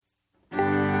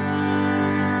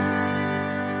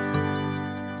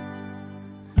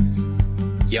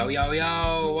Yo, yo,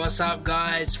 yo, what's up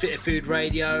guys? Fitter Food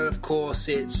Radio, of course,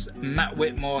 it's Matt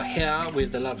Whitmore here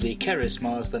with the lovely Keris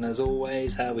Marsden as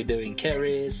always. How are we doing,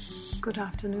 Keris? Good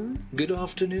afternoon. Good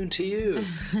afternoon to you.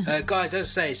 Guys,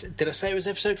 as I say, did I say it was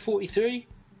episode 43?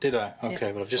 Did I? Okay,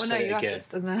 yeah. Well, I've just said it again.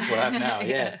 Well, I have now,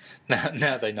 yeah.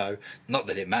 Now they know. Not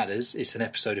that it matters. It's an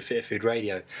episode of Fitter Food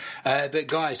Radio. But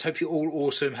guys, hope you're all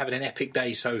awesome, having an epic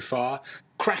day so far.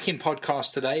 Cracking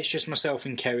podcast today. It's just myself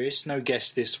and Keris, no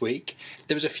guest this week.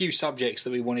 There was a few subjects that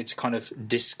we wanted to kind of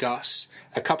discuss.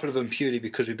 A couple of them purely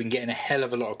because we've been getting a hell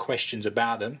of a lot of questions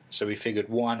about them. So we figured,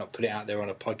 why not put it out there on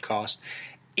a podcast?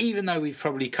 Even though we've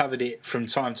probably covered it from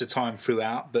time to time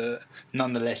throughout, but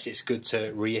nonetheless, it's good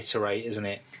to reiterate, isn't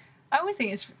it? I always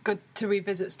think it's good to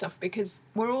revisit stuff because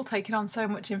we're all taking on so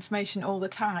much information all the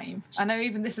time. I know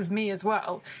even this is me as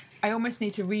well. I almost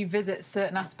need to revisit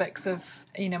certain aspects of,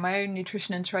 my own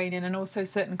nutrition and training and also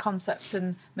certain concepts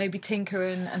and maybe tinker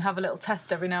and have a little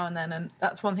test every now and then. And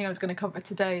that's one thing I was going to cover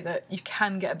today, that you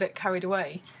can get a bit carried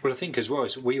away. Well, I think as well,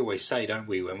 as we always say, don't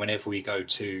we, whenever we go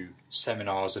to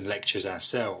seminars and lectures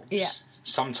ourselves,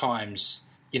 sometimes,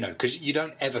 because you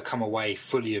don't ever come away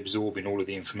fully absorbing all of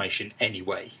the information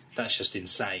anyway. That's just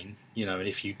insane, and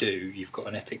if you do, you've got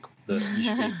an epic that you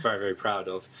should be very, very proud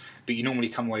of. But you normally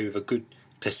come away with a good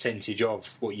percentage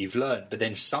of what you've learned, but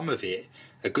then some of it,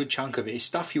 a good chunk of it, is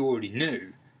stuff you already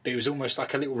knew, but it was almost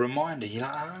like a little reminder. You're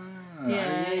like,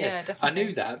 yeah, definitely. I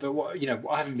knew that, but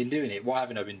I haven't been doing it. Why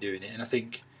haven't I been doing it? And I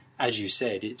think, as you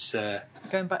said, it's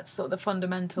going back to sort of the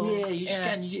fundamentals. Yeah, you just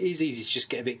can. It's easy to just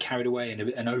get a bit carried away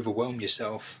and overwhelm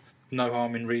yourself. No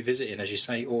harm in revisiting, as you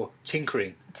say, or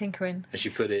tinkering, as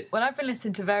you put it. Well, I've been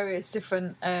listening to various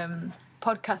different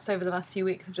podcasts over the last few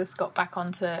weeks. I've just got back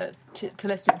on to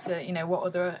listen to what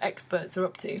other experts are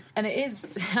up to, and it is,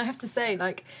 I have to say,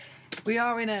 like, we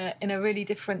are in a really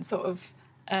different sort of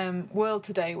world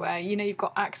today where you've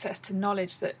got access to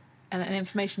knowledge that and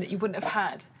information that you wouldn't have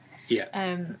had. Yeah.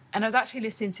 And I was actually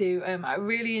listening to, I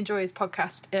really enjoy his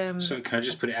podcast. So can I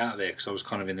just put it out there, because I was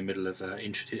kind of in the middle of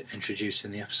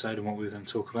introducing the episode and what we were going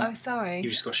to talk about. Oh, sorry. You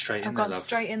just got straight in I've there, gone love.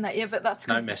 straight in there. Yeah, but that's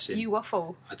because no messing. You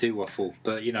waffle. I do waffle.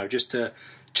 But,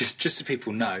 just so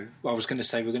people know, I was going to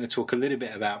say we're going to talk a little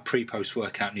bit about pre-post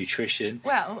workout nutrition.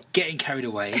 Well, getting carried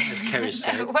away, as Keris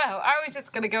said. Well, I was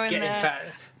just going to go in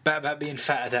about being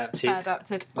fat adapted. Fat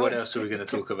adapted. What else are we going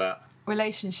to talk about?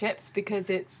 Relationships, because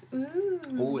it's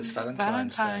it's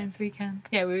Valentine's weekend.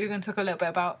 Yeah, we were going to talk a little bit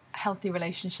about healthy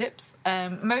relationships.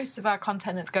 Most of our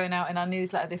content that's going out in our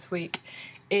newsletter this week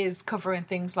is covering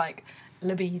things like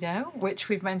libido, which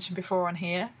we've mentioned before on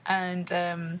here,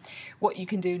 and what you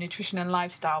can do nutrition and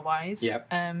lifestyle wise. Yep.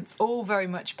 It's all very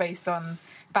much based on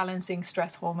balancing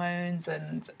stress hormones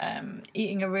and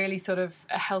eating a really sort of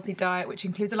a healthy diet, which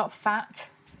includes a lot of fat,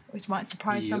 which might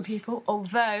surprise some people.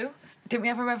 Although, didn't we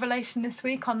have a revelation this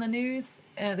week on the news?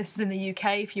 This is in the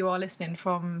UK, if you are listening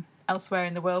from elsewhere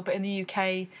in the world, but in the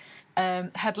UK,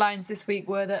 headlines this week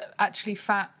were that actually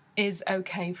fat is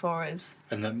okay for us.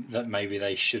 And that maybe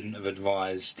they shouldn't have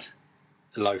advised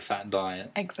a low-fat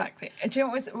diet. Exactly. Do you know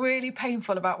what was really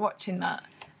painful about watching that?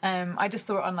 I just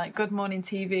saw it on like Good Morning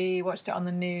TV, watched it on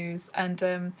the news,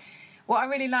 and what I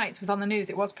really liked was on the news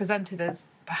it was presented as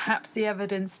perhaps the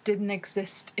evidence didn't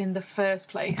exist in the first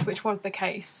place, which was the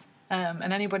case.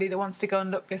 And anybody that wants to go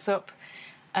and look this up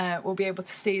will be able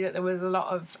to see that there was a lot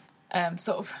of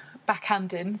sort of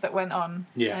backhanding that went on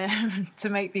to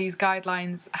make these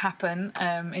guidelines happen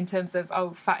in terms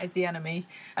of, fat is the enemy.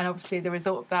 And obviously the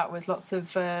result of that was lots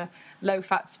of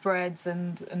low-fat spreads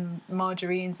and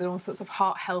margarines and all sorts of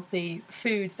heart-healthy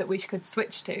foods that we could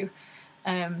switch to.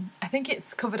 I think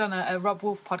it's covered on a Rob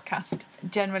Wolf podcast.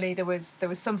 Generally, there was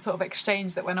some sort of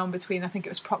exchange that went on between, I think it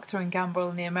was Procter & Gamble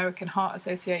and the American Heart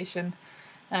Association.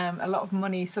 A lot of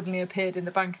money suddenly appeared in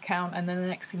the bank account, and then the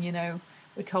next thing you know,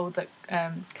 we're told that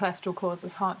cholesterol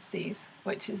causes heart disease,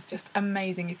 which is just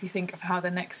amazing if you think of how the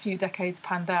next few decades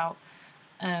panned out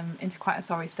into quite a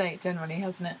sorry state generally,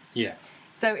 hasn't it? Yeah.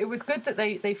 So it was good that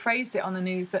they phrased it on the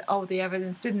news that, the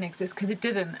evidence didn't exist, because it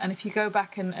didn't. And if you go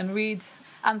back and read...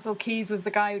 Ansel Keys was the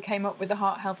guy who came up with the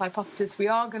heart health hypothesis. We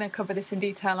are going to cover this in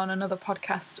detail on another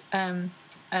podcast.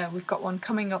 We've got one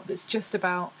coming up that's just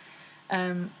about, I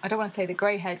don't want to say the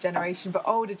grey-haired generation, but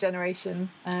older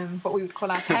generation, what we would call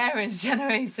our parents'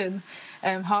 generation,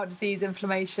 heart disease,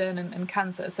 inflammation and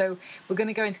cancer. So we're going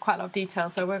to go into quite a lot of detail,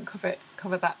 so I won't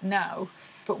cover that now.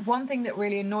 But one thing that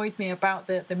really annoyed me about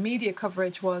the media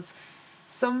coverage was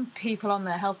some people on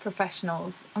there, health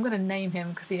professionals, I'm going to name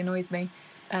him because he annoys me,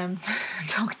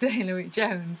 Dr. Hilary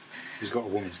Jones. He's got a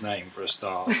woman's name for a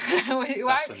start.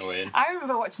 That's annoying. I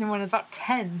remember watching him when I was about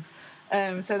 10.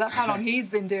 so that's how long he's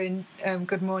been doing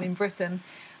Good Morning Britain,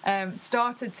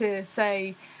 started to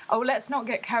say, oh, let's not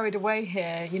get carried away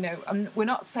here. You know, we're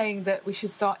not saying that we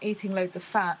should start eating loads of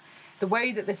fat. The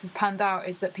way that this has panned out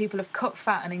is that people have cut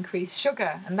fat and increased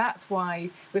sugar, and that's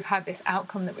why we've had this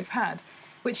outcome that we've had.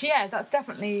 Which, yeah, that's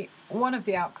definitely one of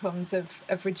the outcomes of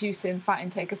reducing fat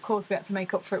intake. Of course, we had to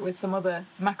make up for it with some other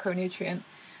macronutrient.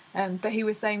 But he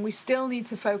was saying we still need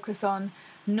to focus on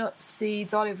nuts,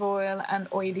 seeds, olive oil and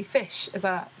oily fish as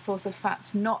our source of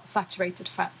fats, not saturated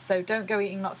fats. So don't go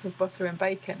eating lots of butter and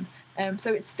bacon.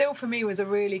 So it still, for me, was a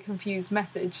really confused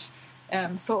message,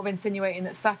 sort of insinuating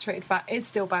that saturated fat is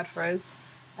still bad for us,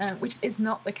 which is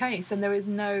not the case. And there is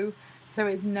no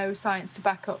science to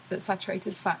back up that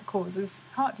saturated fat causes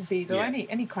heart disease or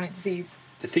any chronic disease.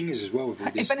 The thing is as well with all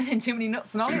this... If anything, too many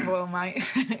nuts and olive oil might,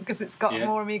 because it's got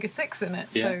more omega-6 in it.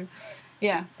 Yeah. So,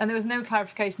 yeah. And there was no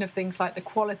clarification of things like the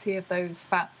quality of those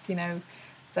fats, you know.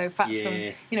 So fats from,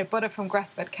 you know, butter from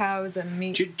grass-fed cows and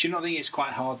meat. Do you not think it's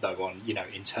quite hard, though, on, you know,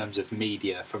 in terms of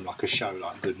media from like a show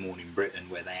like Good Morning Britain,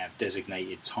 where they have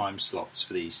designated time slots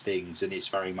for these things, and it's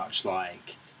very much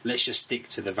like... Let's just stick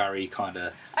to the very kind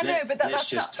of... I know, but let's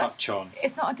just touch on...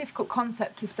 It's not a difficult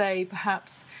concept to say,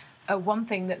 perhaps, one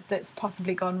thing that's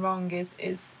possibly gone wrong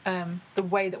is the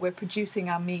way that we're producing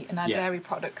our meat and our dairy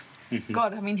products. Mm-hmm.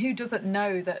 God, I mean, who doesn't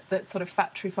know that sort of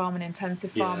factory farming,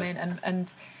 intensive farming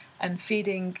and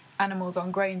feeding animals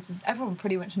on grains, everyone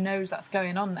pretty much knows that's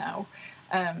going on now.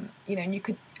 You know,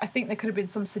 and I think there could have been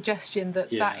some suggestion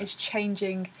that is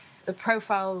changing the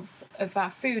profiles of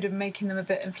our food and making them a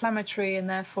bit inflammatory, and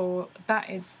therefore that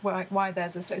is why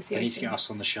there's associations. They need to get us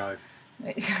on the show.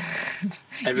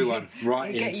 Everyone,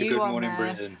 right into Good Morning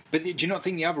Britain. But do you not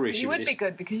think the other issue would be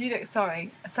good because you'd...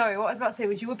 Sorry, what I was about to say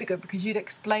was you would be good because you'd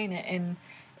explain it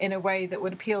in a way that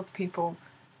would appeal to people.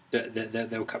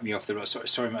 They'll cut me off. They're like,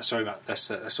 sorry, Matt.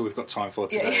 That's all we've got time for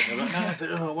today. Yeah. Like,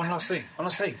 but one last thing.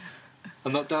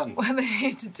 I'm not done. What they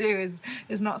need to do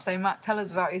is not say, Matt, tell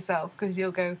us about yourself, because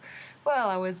you'll go, well,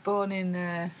 I was born in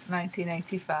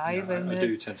 1985. No, I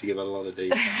do tend to give a lot of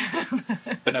detail.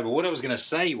 But what I was going to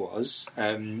say was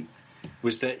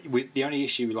that with the only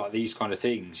issue with like these kind of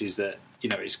things is that, you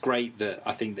know, it's great that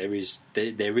I think there is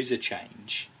a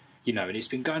change, you know, and it's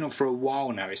been going on for a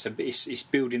while now. It's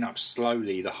building up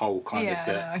slowly, the whole kind of...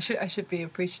 I should be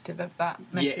appreciative of that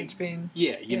message being...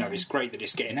 Yeah, you know, it's great that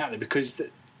it's getting out there, because...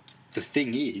 The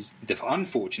thing is, the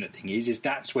unfortunate thing is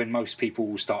that's when most people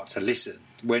will start to listen.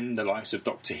 When the likes of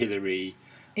Dr. Hillary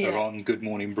are on Good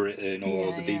Morning Britain or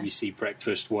the BBC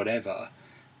Breakfast, whatever,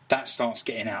 that starts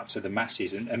getting out to the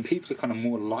masses, and people are kind of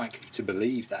more likely to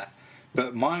believe that.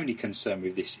 But my only concern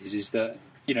with this is that,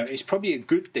 you know, it's probably a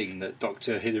good thing that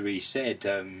Dr. Hillary said,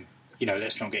 you know,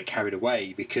 let's not get carried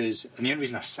away, because... And the only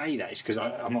reason I say that is because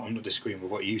I'm not disagreeing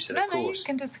with what you said, of course. No, you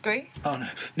can disagree. Oh, no,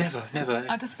 never.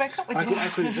 I'll just break up with you. I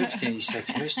agree with everything you said,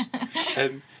 Chris.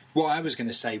 What I was going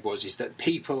to say is that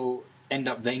people end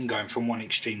up then going from one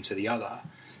extreme to the other,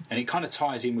 and it kind of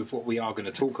ties in with what we are going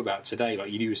to talk about today.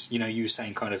 Like you were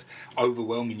saying, kind of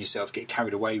overwhelming yourself, get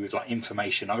carried away with like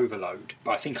information overload.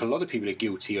 But I think a lot of people are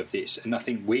guilty of this, and I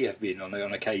think we have been on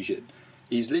occasion,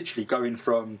 is literally going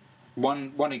from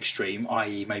one extreme,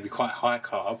 i.e. maybe quite high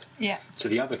carb, to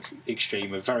the other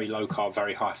extreme of very low carb,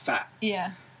 very high fat.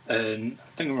 Yeah. And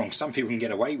don't get me wrong, some people can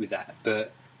get away with that,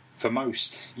 but for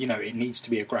most, you know, it needs to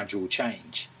be a gradual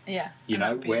change. Yeah. You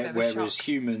know, whereas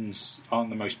humans aren't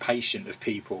the most patient of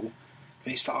people,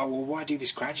 and it's like, oh, well, why do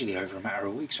this gradually over a matter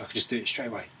of weeks? So I could just do it straight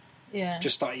away. Yeah.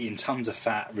 Just start eating tons of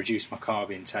fat, reduce my carb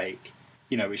intake.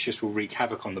 You know, which just will wreak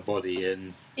havoc on the body.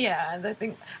 And yeah,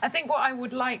 I think what I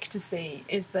would like to see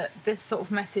is that this sort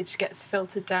of message gets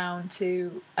filtered down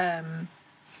to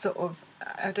sort of,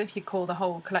 I don't know if you call the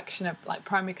whole collection of like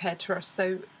primary care trusts,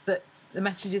 so that the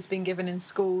message is being given in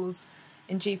schools,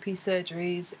 in GP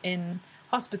surgeries, in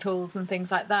hospitals and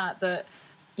things like that,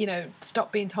 you know,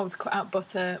 stop being told to cut out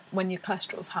butter when your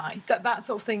cholesterol's high. That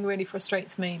sort of thing really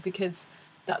frustrates me, because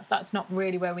that's not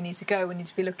really where we need to go. We need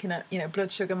to be looking at, you know,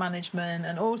 blood sugar management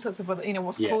and all sorts of other, you know,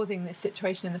 what's causing this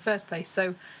situation in the first place.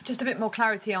 So just a bit more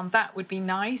clarity on that would be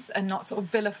nice, and not sort of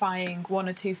vilifying one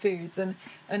or two foods.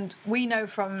 And we know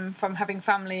from having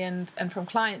family and from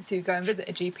clients who go and visit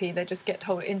a GP, they just get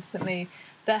told instantly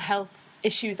their health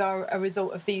issues are a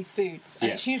result of these foods.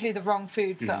 And it's usually the wrong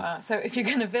foods that are. So if you're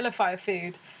going to vilify a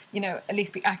food, you know, at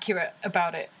least be accurate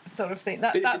about it, sort of thing.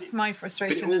 That's my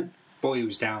frustration. But it all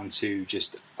boils down to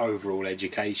just overall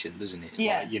education, doesn't it?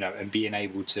 Yeah. Like, you know, and being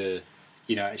able to,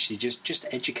 you know, actually just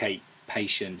educate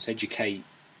patients, educate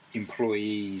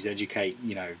employees, educate,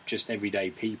 you know, just everyday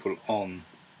people on...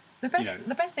 The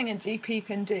best thing a GP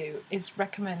can do is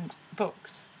recommend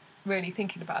books. really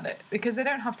thinking about it, because they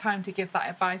don't have time to give that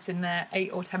advice in their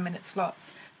 8 or 10 minute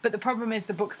slots. But the problem is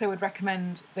the books they would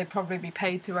recommend, they'd probably be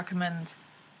paid to recommend,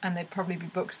 and they'd probably be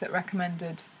books that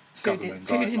recommended food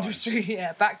industry,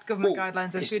 backed government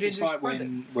guidelines and food industry. It's like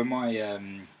when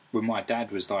my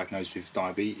dad was diagnosed with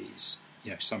diabetes,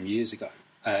 some years ago,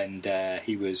 and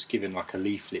he was given like a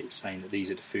leaflet saying that these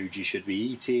are the foods you should be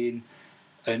eating,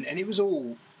 and it was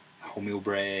all wholemeal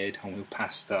bread, wholemeal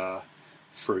pasta,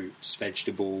 fruits,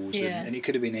 vegetables, and it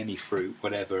could have been any fruit,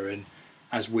 whatever. And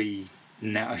as we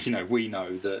now, we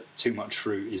know that too much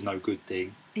fruit is no good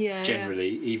thing.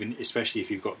 Generally, even especially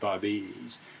if you've got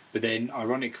diabetes. But then,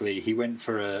 ironically, he went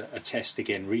for a test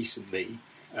again recently,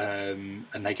 and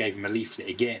they gave him a leaflet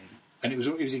again, and it was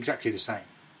exactly the same.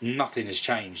 Nothing has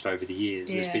changed over the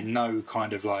years. There's been no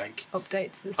kind of like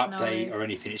update or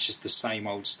anything. It's just the same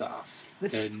old stuff. The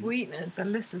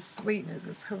list of sweeteners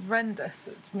is horrendous.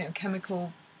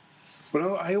 Chemical.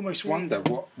 Well, I almost wonder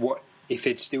what if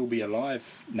he'd still be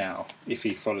alive now if he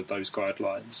followed those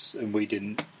guidelines and we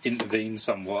didn't intervene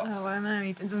somewhat. Oh, I know.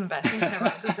 It doesn't bear thinking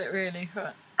about, does it really?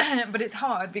 But it's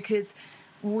hard because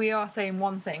we are saying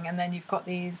one thing and then you've got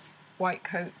these white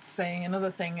coats saying another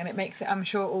thing, and it makes it, I'm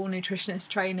sure all nutritionist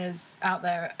trainers out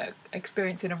there are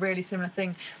experiencing a really similar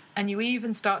thing, and you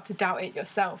even start to doubt it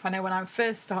yourself. I know when I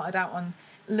first started out on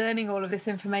learning all of this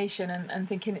information and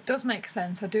thinking it does make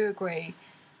sense, I do agree,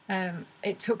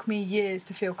 it took me years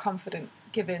to feel confident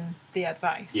giving the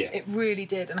advice. It really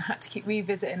did, and I had to keep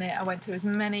revisiting it. I went to as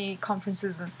many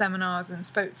conferences and seminars and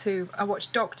I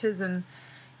watched doctors and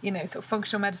sort of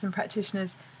functional medicine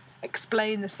practitioners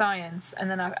explain the science,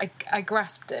 and then I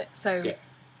grasped it. So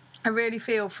I really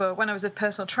feel for when I was a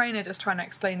personal trainer just trying to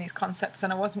explain these concepts,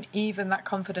 and I wasn't even that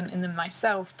confident in them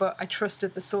myself, but I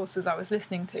trusted the sources I was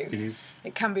listening to.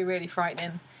 It can be really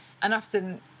frightening, and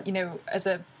often as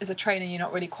a trainer you're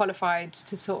not really qualified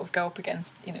to sort of go up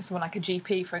against someone like a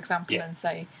GP, for example, and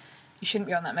say you shouldn't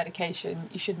be on that medication,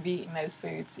 you shouldn't be eating those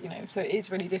foods, so it is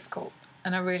really difficult.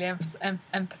 And I really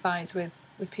empathise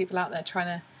with people out there trying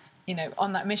to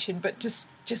on that mission, but just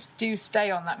do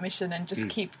stay on that mission and just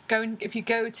keep going. If you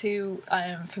go to,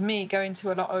 for me, going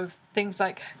to a lot of things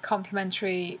like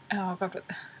complementary,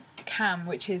 CAM,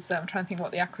 which is, I'm trying to think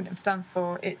what the acronym stands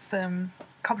for. It's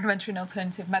complementary and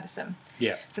alternative medicine.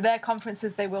 So their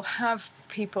conferences, they will have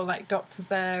people like doctors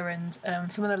there, and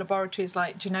some of the laboratories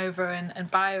like Genova and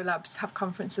Biolabs have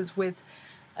conferences with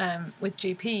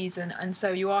GPs, and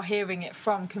so you are hearing it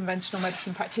from conventional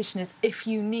medicine practitioners if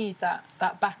you need that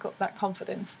backup, that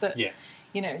confidence that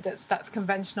that's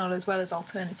conventional as well as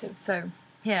alternative. So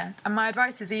and my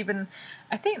advice is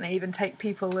I think they even take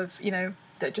people of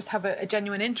that just have a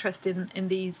genuine interest in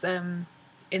these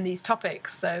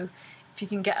topics. So if you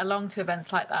can get along to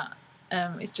events like that,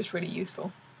 it's just really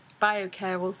useful.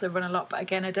 BioCare also run a lot, but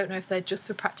again I don't know if they're just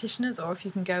for practitioners or if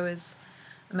you can go as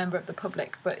a member of the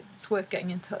public, but it's worth getting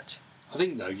in touch. I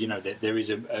think though that there is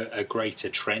a greater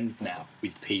trend now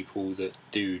with people that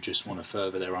do just want to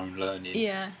further their own learning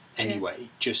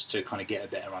just to kind of get a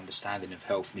better understanding of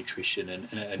health, nutrition and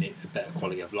a better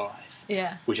quality of life,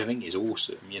 which I think is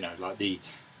awesome. Like the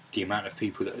amount of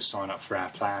people that sign up for our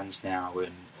plans now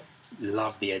and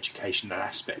love the educational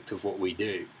aspect of what we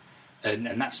do.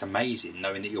 And that's amazing,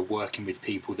 knowing that you're working with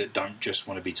people that don't just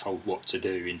want to be told what to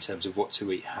do in terms of what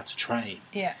to eat, how to train.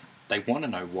 They want to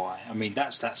know why. I mean,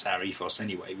 that's our ethos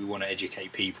anyway. We want to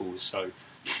educate people, so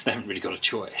they haven't really got a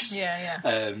choice.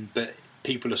 But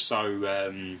people are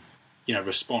so,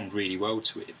 respond really well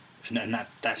to it. And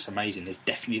that's amazing. There's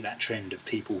definitely that trend of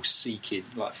people seeking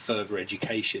like further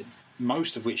education,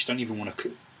 most of which don't even want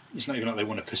to... It's not even like they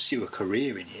want to pursue a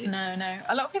career in it. No.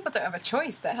 A lot of people don't have a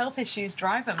choice. Their health issues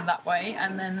drive them that way,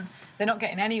 and then they're not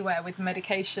getting anywhere with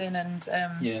medication and,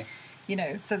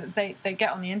 so that they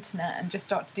get on the internet and just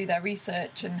start to do their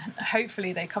research, and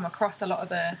hopefully they come across a lot of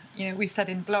the, we've said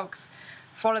in blogs,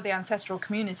 follow the ancestral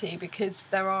community, because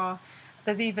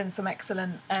there's even some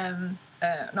excellent,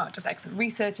 not just excellent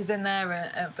researchers in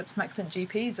there, but some excellent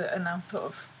GPs that are now sort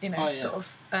of,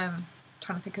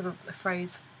 trying to think of the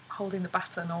phrase, holding the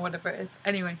baton or whatever it is.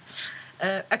 Anyway,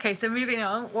 okay, so moving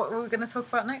on, what were we going to talk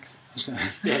about next?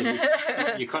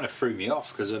 You kind of threw me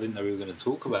off because I didn't know we were going to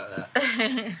talk about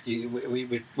that.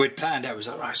 We'd planned out. It was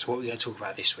like, right, so what are we going to talk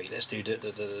about this week? Let's do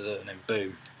and then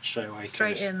boom, straight away.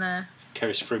 Straight in there.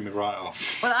 Keris threw me right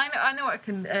off. Well, I know what I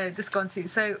can just go on to.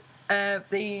 So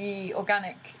the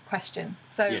organic question.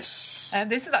 So yes.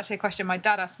 This is actually a question my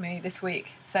dad asked me this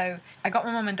week. So I got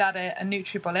my mum and dad a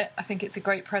NutriBullet. I think it's a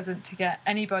great present to get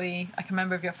anybody, like a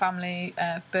member of your family,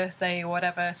 birthday or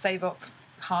whatever. Save up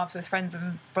halves with friends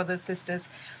and brothers, sisters.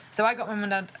 So I got my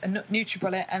mum and dad a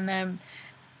NutriBullet, and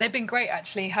they've been great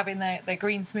actually, having their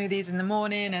green smoothies in the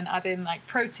morning and adding like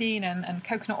protein and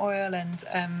coconut oil,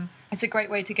 and it's a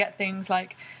great way to get things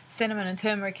like cinnamon and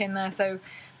turmeric in there. So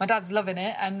my dad's loving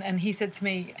it, and he said to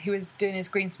me, he was doing his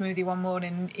green smoothie one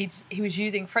morning, he was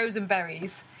using frozen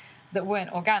berries that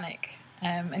weren't organic,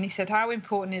 and he said, how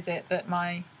important is it that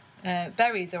my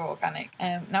berries are organic?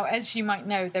 Now, as you might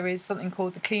know, there is something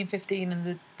called the Clean 15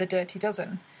 and the Dirty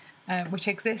Dozen, which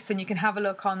exists, and you can have a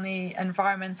look on the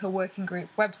Environmental Working Group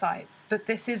website. But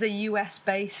this is a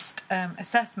US-based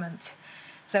assessment,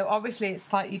 so obviously it's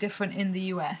slightly different in the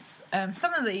US.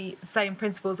 Some of the same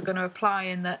principles are going to apply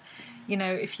in that, you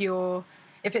know, if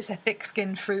it's a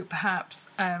thick-skinned fruit, perhaps,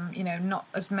 you know, not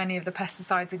as many of the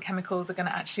pesticides and chemicals are going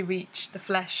to actually reach the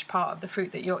flesh part of the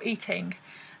fruit that you're eating.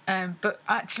 But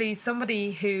actually,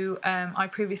 somebody who I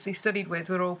previously studied with,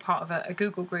 we're all part of a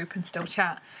Google group and still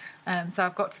chat. So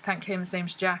I've got to thank him. His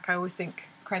name's Jack. I always think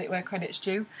credit where credit's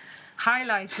due.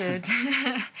 Highlighted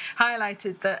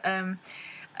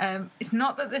that it's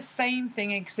not that the same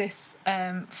thing exists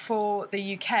for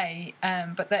the UK,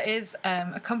 but there is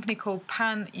a company called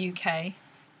Pan UK.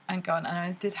 And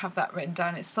I did have that written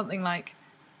down. It's something like,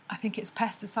 I think it's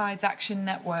Pesticides Action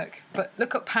Network, but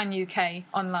look up Pan UK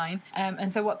online.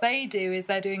 And so what they do is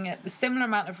they're doing the similar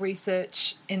amount of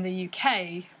research in the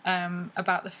UK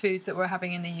about the foods that we're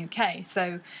having in the UK.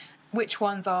 So which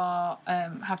ones are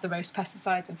have the most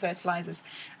pesticides and fertilisers.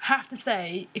 I have to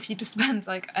say, if you just spend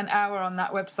like an hour on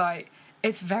that website,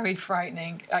 it's very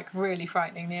frightening, like really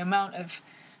frightening, the amount of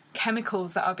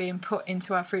chemicals that are being put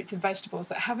into our fruits and vegetables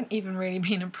that haven't even really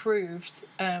been approved,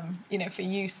 you know, for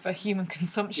use for human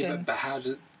consumption. Yeah, but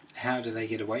how do they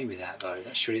get away with that though?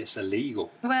 That's surely it's illegal.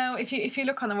 Well, if you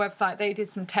look on the website, they did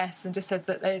some tests and just said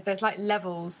that there's like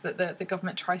levels that the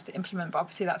government tries to implement, but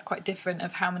obviously that's quite different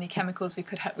of how many chemicals we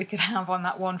could have on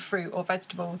that one fruit or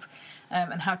vegetables,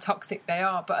 and how toxic they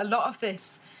are. But a lot of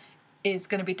this is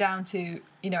going to be down to,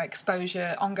 you know,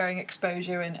 exposure, ongoing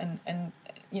exposure, and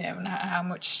you know, and how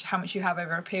much you have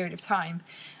over a period of time.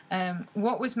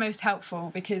 What was most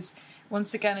helpful, because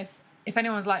once again, if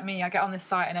anyone's like me, I get on this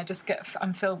site and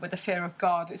I'm filled with the fear of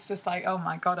God. It's just like, oh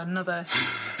my God, another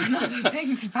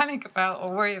thing to panic about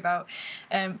or worry about.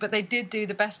 But they did do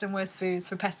the best and worst foods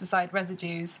for pesticide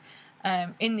residues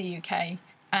in the UK.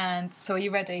 And so, are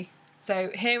you ready?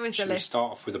 So here is the list. Should we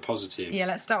start off with a positive? Yeah,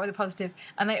 let's start with a positive.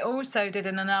 And they also did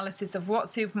an analysis of what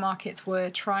supermarkets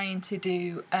were trying to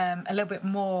do a little bit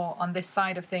more on this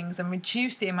side of things and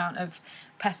reduce the amount of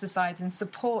pesticides and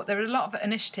support. There are a lot of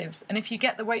initiatives. And if you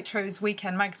get the Waitrose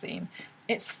Weekend magazine,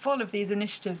 it's full of these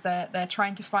initiatives. They're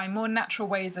trying to find more natural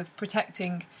ways of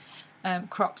protecting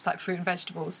crops like fruit and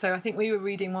vegetables. So I think we were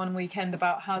reading one weekend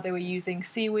about how they were using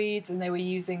seaweeds and they were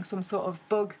using some sort of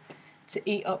bug to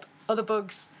eat up other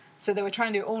bugs. So they were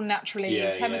trying to do it all naturally,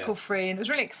 chemical-free, and it was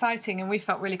really exciting, and we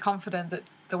felt really confident that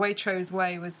the Waitrose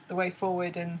way was the way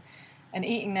forward, and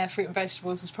eating their fruit and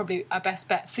vegetables was probably our best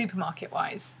bet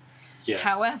supermarket-wise. Yeah.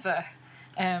 However,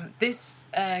 this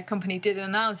company did an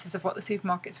analysis of what the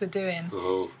supermarkets were doing,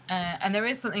 and there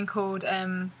is something called,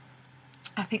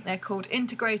 I think they're called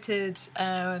integrated, just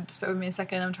bear with me a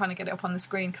second, I'm trying to get it up on the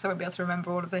screen because I won't be able to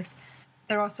remember all of this.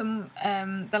 There are some,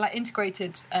 they're like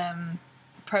integrated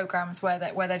programs where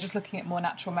they're just looking at more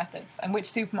natural methods, and which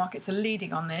supermarkets are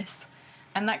leading on this,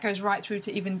 and that goes right through to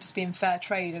even just being fair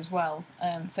trade as well.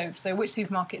 So which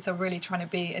supermarkets are really trying to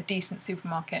be a decent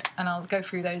supermarket, and I'll go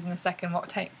through those in a second,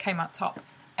 what came out top.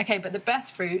 Okay, but the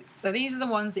best fruits, so these are the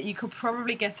ones that you could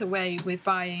probably get away with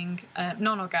buying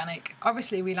non-organic.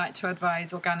 Obviously we like to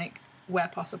advise organic where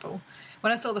possible.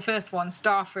 When I saw the first one,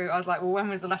 star fruit, I was like, well, when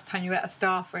was the last time you ate a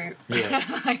star fruit? Yeah.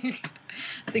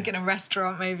 I think in a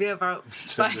restaurant maybe about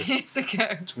 5 years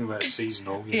ago. Talking about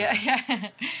seasonal. Yeah.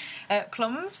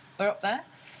 Plums are up there.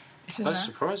 That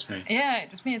surprised me. Yeah, it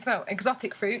does me as well.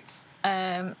 Exotic fruits.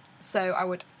 So I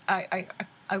would,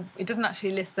 it doesn't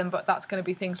actually list them, but that's going to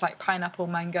be things like pineapple,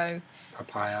 mango,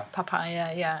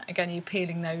 papaya. Yeah. Again, you're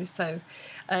peeling those. So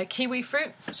kiwi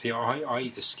fruits. See, I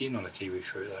eat the skin on a kiwi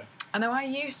fruit though. I know. I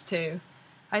used to.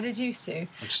 I just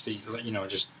eat,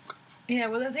 Yeah,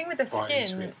 well, the thing with the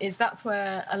skin is that's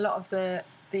where a lot of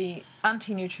the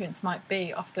anti-nutrients might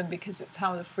be, often because it's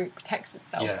how the fruit protects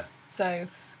itself. Yeah. So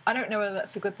I don't know whether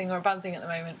that's a good thing or a bad thing at the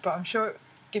moment, but I'm sure it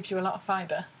gives you a lot of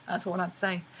fibre. That's all I'd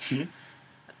say.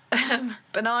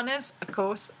 Bananas, of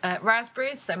course.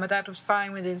 Raspberries. So my dad was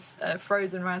fine with his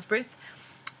frozen raspberries.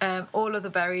 All of the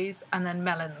berries, and then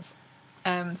melons.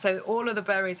 So all of the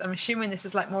berries, I'm assuming this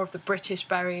is like more of the British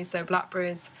berries, so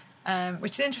blackberries,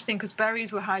 which is interesting because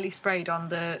berries were highly sprayed on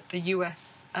the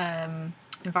US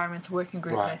Environmental Working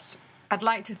Group list. I'd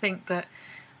like to think that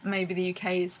maybe the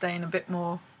UK is staying a bit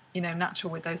more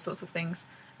natural with those sorts of things.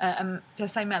 Did I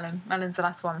say melon? Melon's the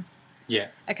last one. Yeah.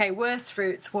 Okay, worst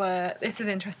fruits were, this is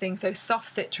interesting, so soft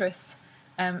citrus.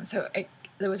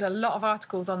 There was a lot of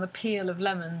articles on the peel of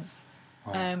lemons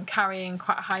carrying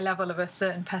quite a high level of a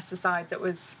certain pesticide that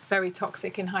was very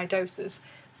toxic in high doses.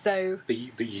 So, but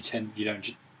you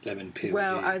don't lemon peel.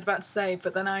 Well, I was about to say,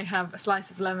 but then I have a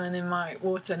slice of lemon in my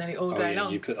water nearly all day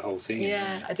long. You put the whole thing in.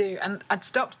 Yeah, I do. And I'd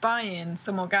stopped buying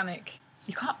some organic.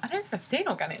 I don't know if I've seen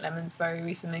organic lemons very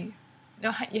recently.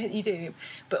 No, you do.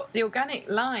 But the organic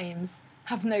limes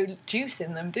have no juice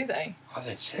in them, do they? Oh,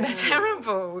 they're terrible. They're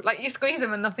terrible. Like, you squeeze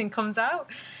them and nothing comes out.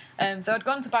 So I'd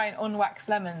gone to buy unwaxed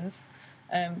lemons,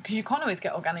 because you can't always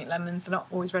get organic lemons. They're not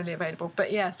always readily available.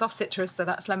 But yeah, soft citrus, so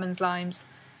that's lemons, limes,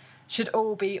 should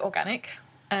all be organic.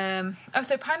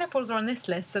 So pineapples are on this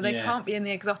list, so they can't be in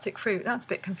the exotic fruit. That's a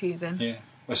bit confusing. Yeah.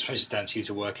 Well, I suppose it's down to you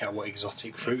to work out what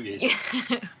exotic fruit is.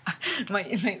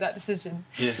 Might you make that decision?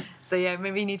 Yeah. So yeah,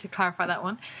 maybe you need to clarify that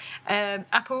one.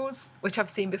 Apples, which I've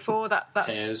seen before. That's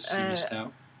pears, you missed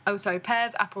out. Oh, sorry,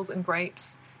 pears, apples, and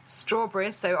grapes.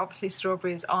 Strawberries. So obviously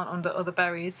strawberries aren't under other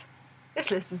berries. This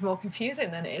list is more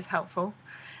confusing than it is helpful.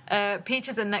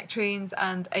 Peaches and nectarines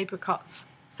and apricots.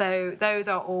 So those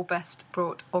are all best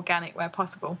brought organic where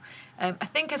possible. I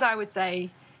think, as I would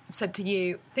said to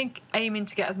you, aiming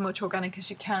to get as much organic as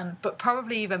you can, but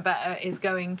probably even better is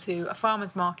going to a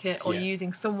farmer's market or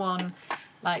using someone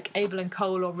like Abel and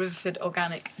Cole or Riverford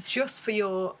Organic just for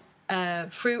your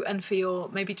fruit and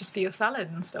maybe just for your salad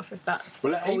and stuff, if that's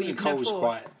all Abel you and can Cole's afford.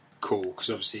 quite cool because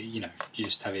obviously, you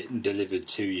just have it delivered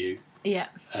to you. Yeah.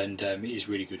 And it is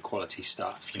really good quality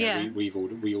stuff.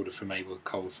 We order from Abel and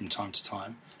Cole from time to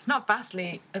time. It's not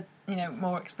vastly,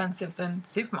 more expensive than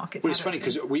supermarkets. Well, it's funny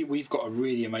because we've got a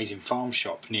really amazing farm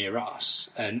shop near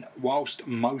us, and whilst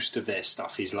most of their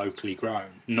stuff is locally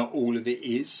grown, not all of it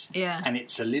is. Yeah. And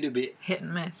it's a little bit hit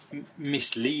and miss,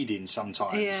 misleading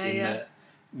sometimes. That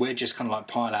we're just kind of like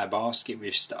pile our basket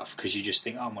with stuff because you just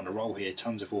think, I'm on a roll here,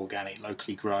 tons of organic,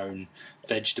 locally grown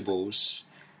vegetables.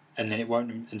 And then it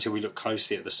won't until we look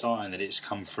closely at the sign that it's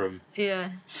come from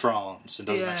France and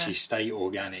doesn't actually state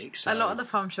organic. So. A lot of the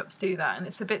farm shops do that, and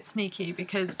it's a bit sneaky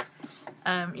because,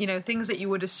 things that you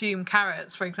would assume,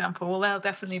 carrots, for example, well, they'll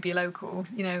definitely be local,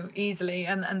 easily,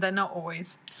 and they're not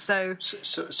always. So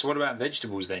what about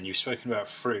vegetables then? You've spoken about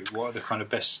fruit. What are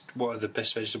the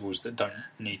best vegetables that don't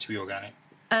need to be organic?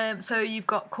 So you've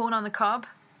got corn on the cob.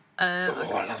 I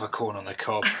love a corn on the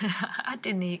cob. I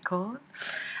didn't eat corn.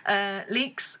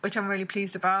 Leeks, which I'm really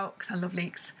pleased about because I love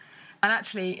leeks. And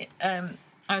actually, I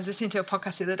was listening to a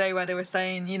podcast the other day where they were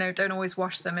saying, don't always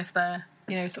wash them if they're,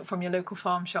 sort of from your local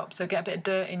farm shop. So get a bit of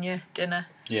dirt in your dinner.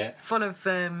 Yeah. Full of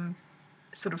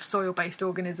sort of soil-based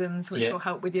organisms, which will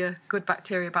help with your good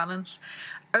bacteria balance.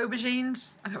 Aubergines,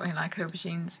 I don't really like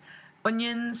aubergines.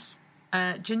 Onions.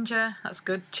 Ginger, that's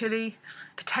good. Chili.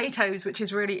 Potatoes, which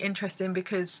is really interesting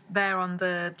because they're on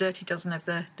the dirty dozen of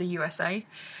the USA.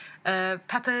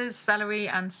 Peppers, celery,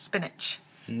 and spinach.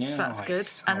 Nice. So that's good.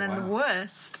 And then the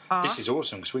worst are... This is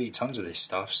awesome because we eat tons of this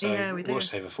stuff, so we do. We'll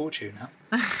save a fortune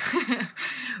now.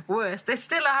 Worst. They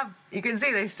still have... You can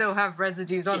see they still have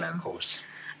residues on them. Of course.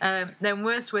 Then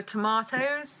worst were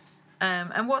tomatoes.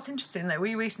 And what's interesting, though,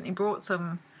 we recently brought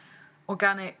some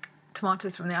organic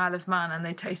tomatoes from the Isle of Man, and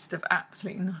they tasted of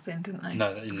absolutely nothing, didn't they?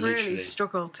 No, literally. Really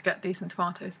struggled to get decent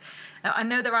tomatoes. Now, I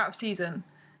know they're out of season.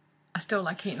 I still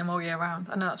like eating them all year round.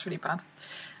 I know that's really bad.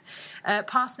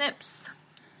 Parsnips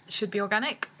should be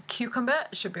organic. Cucumber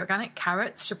should be organic.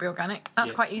 Carrots should be organic.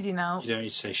 That's quite easy now. You don't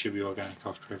need to say should be organic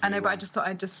after every I know, but I just thought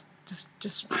I'd just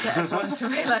get everyone to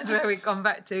realise where we've gone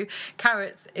back to.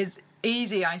 Carrots is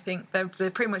easy, I think. They're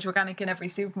pretty much organic in every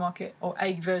supermarket, or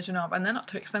a version of, and they're not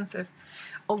too expensive.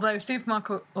 Although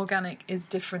supermarket organic is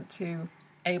different to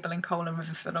Abel and Cole and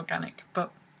Riverford Organic.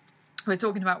 But we're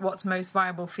talking about what's most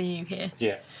viable for you here.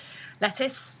 Yeah.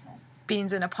 Lettuce,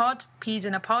 beans in a pod, peas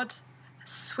in a pod,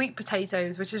 sweet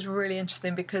potatoes, which is really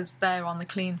interesting because they're on the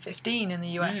Clean 15 in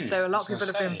the US. So a lot of people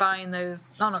have been buying those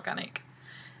non-organic.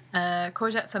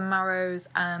 Courgettes and marrows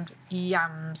and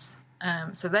yams.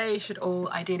 So they should all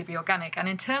ideally be organic. And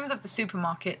in terms of the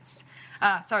supermarkets,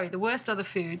 the worst other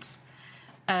foods,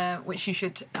 which you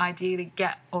should ideally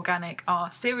get organic, are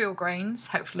cereal grains.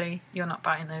 Hopefully you're not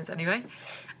buying those anyway.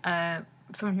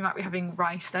 Some of you might be having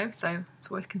rice though, so it's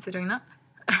worth considering that.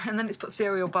 And then it's put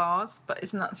cereal bars, but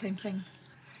isn't that the same thing?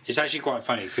 It's actually quite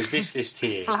funny because this list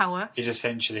here Flour is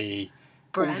essentially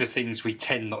bread. All the things we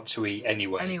tend not to eat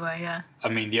anyway. Anyway, yeah. I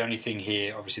mean, the only thing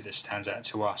here, obviously, that stands out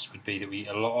to us would be that we eat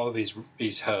a lot of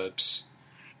is herbs.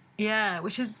 Yeah,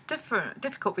 which is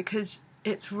difficult because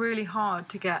it's really hard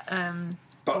to get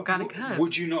But organic herbs.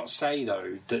 Would you not say,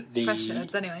 though, that the... Fresh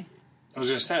herbs, anyway. I was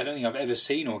going to say, I don't think I've ever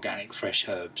seen organic fresh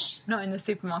herbs. Not in the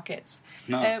supermarkets.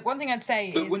 No. One thing I'd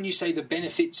say But wouldn't you say the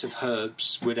benefits of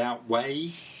herbs would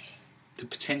outweigh the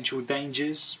potential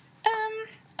dangers?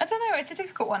 I don't know, it's a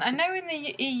difficult one. I know in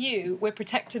the EU we're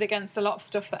protected against a lot of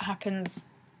stuff that happens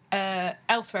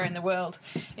elsewhere in the world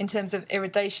in terms of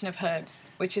irradiation of herbs,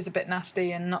 which is a bit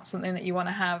nasty and not something that you want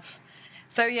to have.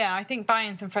 So yeah, I think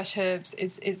buying some fresh herbs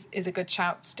is a good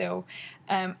shout still.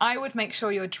 I would make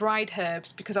sure your dried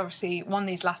herbs, because obviously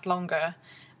these last longer,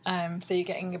 so you're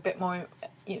getting a bit more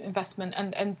investment,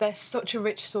 and they're such a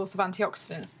rich source of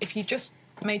antioxidants. If you just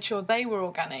made sure they were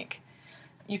organic,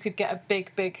 you could get a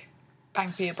big bang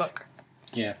for your buck.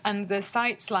 Yeah. And the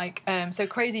sites like so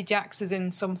Crazy Jack's is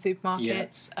in some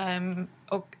supermarkets.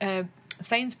 Yeah.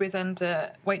 Sainsbury's and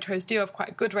Waitrose do have quite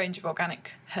a good range of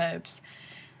organic herbs.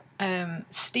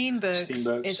 Steenberg's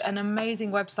is an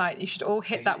amazing website. You should all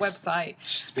hit that website.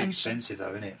 It's just a bit expensive,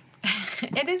 though, isn't it?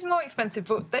 It is more expensive,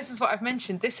 but this is what I've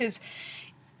mentioned. This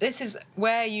is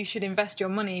where you should invest your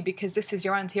money, because this is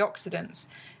your antioxidants.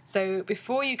 So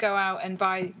before you go out and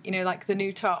buy, like the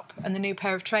new top and the new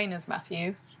pair of trainers,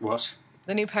 Matthew. What?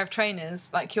 The new pair of trainers,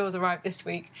 like yours arrived this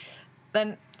week.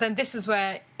 Then this is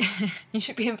where you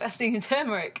should be investing in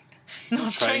turmeric,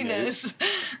 not trainers.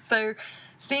 So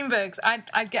Steenberg's,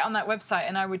 I'd get on that website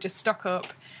and I would just stock up.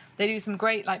 They do some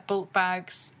great bulk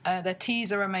bags. Their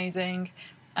teas are amazing,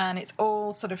 and it's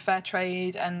all sort of fair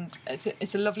trade, and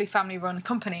it's a lovely family run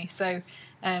company. So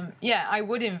I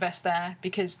would invest there,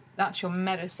 because that's your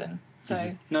medicine.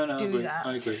 So no, do I agree. that.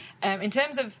 I agree. In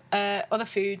terms of other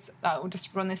foods, we'll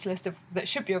just run this list that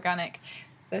should be organic.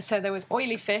 So there was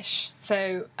oily fish.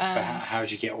 So but how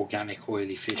do you get organic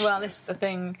oily fish? Well, this is the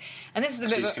thing, and this is a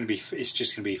bit. It's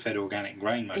just going to be fed organic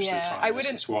grain most of the time. I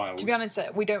wouldn't. It's wild. To be honest,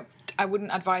 I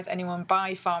wouldn't advise anyone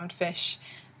buy farmed fish.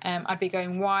 I'd be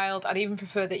going wild. I'd even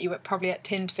prefer that you were probably at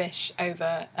tinned fish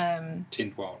over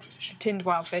tinned wild fish. Tinned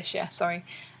wild fish, yeah. Sorry,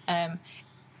 and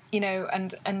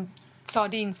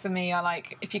sardines for me are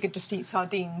like, if you could just eat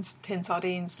sardines, tinned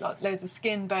sardines, loads of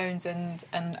skin, bones, and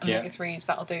omega-3s,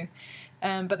 that'll do.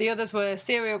 But the others were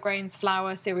cereal grains,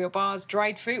 flour, cereal bars,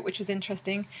 dried fruit, which was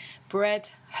interesting, bread,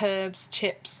 herbs,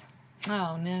 chips.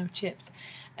 Oh no, chips.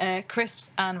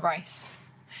 Crisps and rice.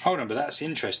 Hold on, but that's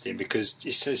interesting, because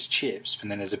it says chips,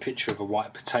 and then there's a picture of a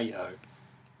white potato.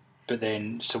 But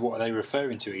then, so what are they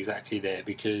referring to exactly there?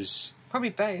 Because...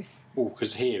 Probably both. Well,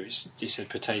 because here it said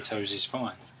potatoes is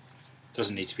fine.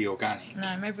 Doesn't need to be organic.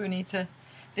 No, maybe we need to...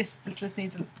 This list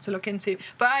needs to look into.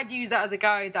 But I'd use that as a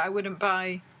guide, that I wouldn't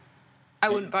buy... I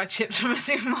wouldn't buy chips from a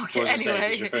supermarket anyway.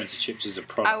 If it's referring to chips as a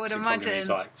product, I would imagine it's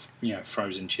like,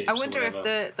 frozen chips. I wonder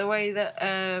if the way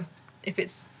that if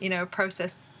it's a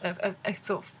process of a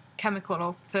sort of chemical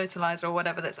or fertilizer or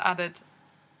whatever that's added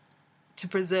to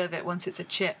preserve it once it's a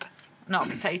chip, not a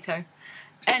potato.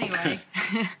 Anyway,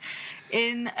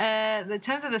 in the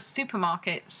terms of the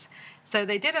supermarkets, so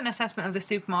they did an assessment of the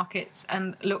supermarkets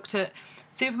and looked at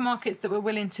supermarkets that were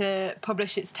willing to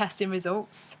publish its testing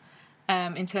results.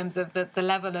 In terms of the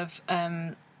level of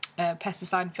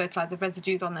pesticide and fertilizer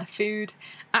residues on their food,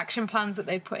 action plans that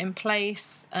they put in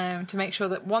place to make sure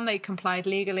that, one, they complied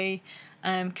legally,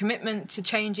 commitment to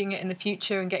changing it in the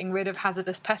future and getting rid of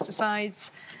hazardous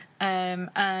pesticides,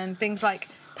 and things like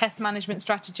pest management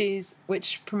strategies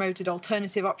which promoted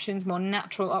alternative options, more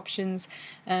natural options.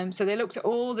 So they looked at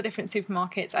all the different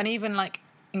supermarkets, and even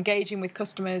engaging with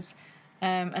customers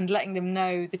and letting them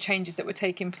know the changes that were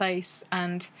taking place.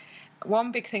 And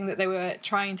one big thing that they were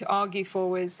trying to argue for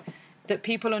was that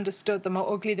people understood the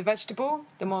more ugly the vegetable,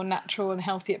 the more natural and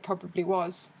healthy it probably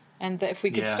was. And that if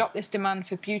we could stop this demand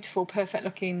for beautiful,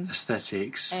 perfect-looking...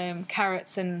 aesthetics.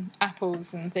 Carrots and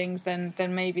apples and things, then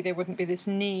maybe there wouldn't be this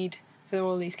need for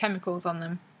all these chemicals on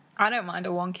them. I don't mind a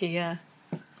wonky... A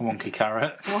wonky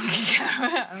carrot. Wonky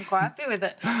carrot. I'm quite happy with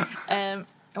it.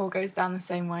 All goes down the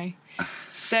same way.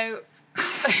 So...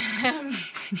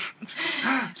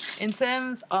 in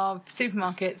terms of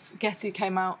supermarkets, guess who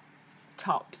came out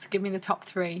tops? Give me the top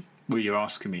three. Well, you're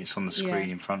asking me. It's on the screen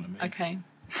in front of me. Okay.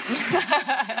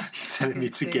 You're telling me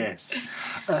to guess.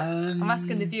 I'm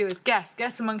asking the viewers.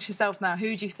 Guess amongst yourself now.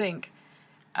 Who do you think?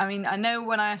 I mean, I know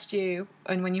when I asked you,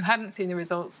 and when you hadn't seen the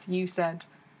results, you said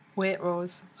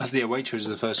Waitrose. That's the Waitrose was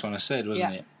the first one I said,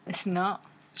 wasn't it? It's not.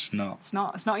 It's not. It's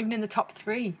not. It's not even in the top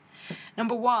three.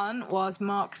 Number one was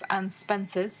Marks and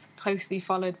Spencer's, closely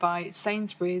followed by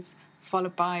Sainsbury's,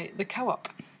 followed by the Co-op.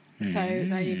 So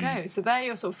there you go. So they're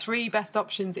your sort of three best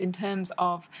options in terms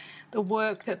of the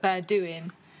work that they're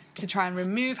doing to try and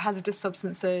remove hazardous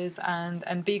substances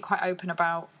and be quite open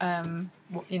about,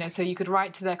 so you could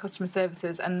write to their customer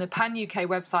services. And the Pan UK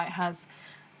website has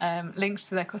links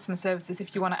to their customer services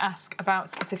if you want to ask about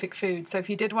specific foods. So if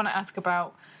you did want to ask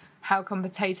about how come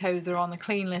potatoes are on the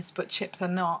clean list but chips are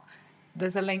not,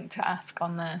 there's a link to ask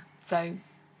on there. So,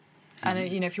 and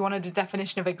if you wanted a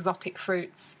definition of exotic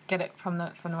fruits, get it from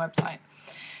the website.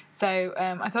 So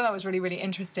I thought that was really, really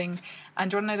interesting.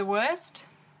 And do you want to know the worst?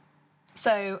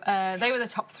 So they were the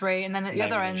top 3, and then at the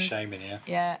other end,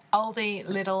 Aldi,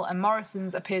 Lidl, and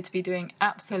Morrison's appeared to be doing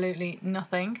absolutely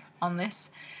nothing on this.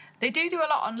 They do a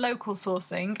lot on local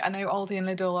sourcing. I know Aldi and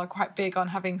Lidl are quite big on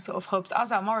having sort of hubs,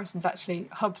 as are Morrison's actually,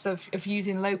 hubs of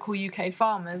using local UK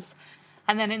farmers.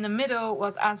 And then in the middle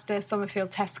was Asda, Summerfield,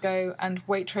 Tesco, and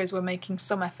Waitrose were making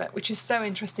some effort, which is so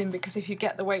interesting because if you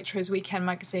get the Waitrose Weekend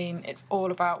magazine, it's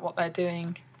all about what they're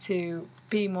doing to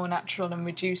be more natural and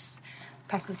reduce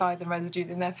pesticides and residues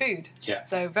in their food. Yeah.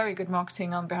 So very good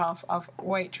marketing on behalf of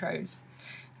Waitrose.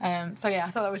 I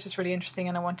thought that was just really interesting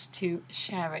and I wanted to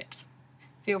share it.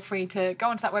 Feel free to go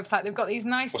onto that website. They've got these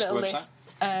nice little lists.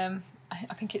 I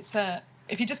think it's,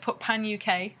 if you just put Pan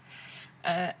UK,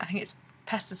 I think it's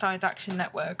Pesticides Action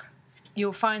Network,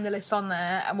 you'll find the lists on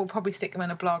there, and we'll probably stick them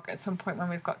in a blog at some point when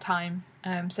we've got time,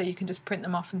 so you can just print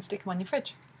them off and stick them on your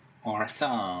fridge.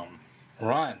 Awesome.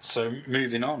 Right, so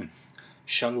moving on.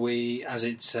 Shall we, as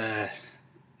it's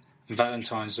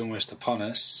Valentine's almost upon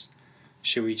us,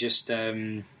 shall we just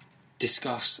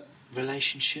discuss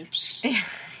relationships?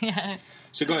 Yeah.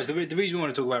 So guys, the reason we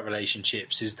want to talk about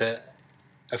relationships is that,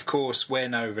 of course, we're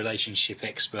no relationship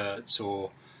experts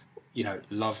or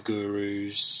love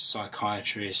gurus,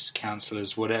 psychiatrists,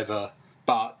 counsellors, whatever.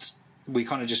 But we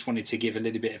kind of just wanted to give a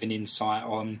little bit of an insight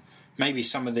on maybe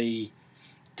some of the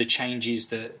changes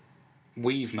that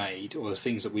we've made or the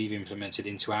things that we've implemented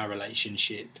into our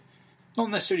relationship. Not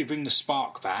necessarily bring the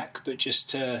spark back, but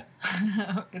just to...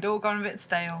 It'd all gone a bit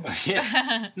stale.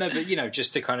 Yeah. No, but,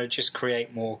 just to kind of just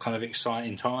create more kind of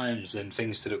exciting times and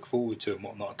things to look forward to and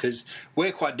whatnot. Because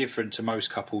we're quite different to most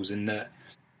couples in that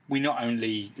we not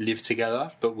only live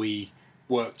together, but we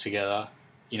work together.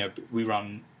 We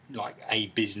run like a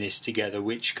business together,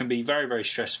 which can be very, very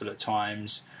stressful at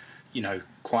times,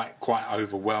 quite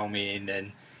overwhelming.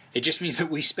 And it just means that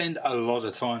we spend a lot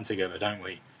of time together, don't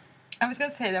we? I was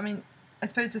going to say, I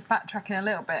suppose just backtracking a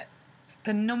little bit,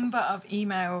 the number of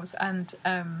emails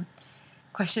and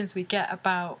questions we get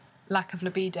about lack of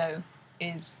libido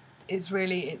is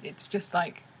really, it's just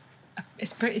like,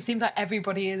 it seems like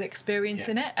everybody is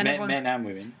experiencing it. And men and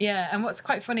women. Yeah, and what's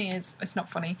quite funny is, it's not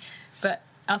funny, but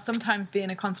I'll sometimes be in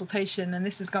a consultation, and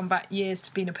this has gone back years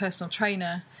to being a personal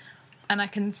trainer, and I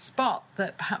can spot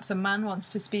that perhaps a man wants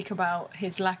to speak about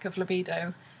his lack of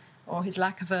libido or his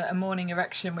lack of a morning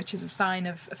erection, which is a sign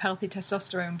of healthy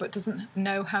testosterone, but doesn't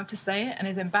know how to say it and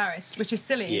is embarrassed, which is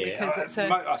silly because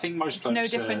I think most blokes, no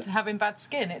different to having bad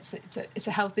skin. It's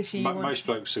a health issue. Most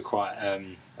blokes are quite.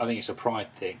 I think it's a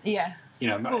pride thing. Yeah.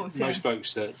 Most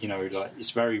blokes that like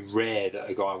it's very rare that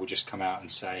a guy will just come out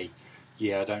and say,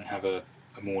 "Yeah, I don't have a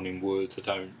morning wood.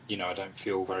 I don't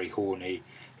feel very horny."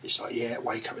 It's like, yeah,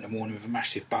 wake up in the morning with a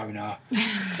massive boner.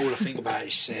 All I think about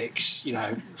is sex.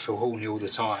 Feel horny all the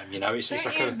time. It's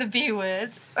like use the B word.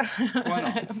 Why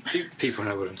not? People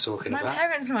know what I'm talking about. My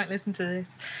parents might listen to this.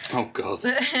 Oh God,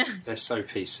 they're so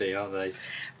PC, aren't they?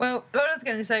 Well, what I was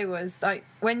going to say was, like,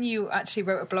 when you actually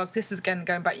wrote a blog. This is again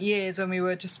going back years when we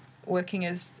were just working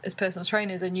as personal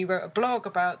trainers, and you wrote a blog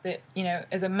about that.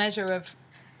 As a measure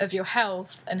of your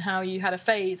health and how you had a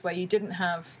phase where you didn't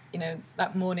have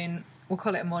that morning. We'll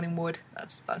call it a morning wood.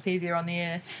 That's easier on the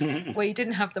ear. Where you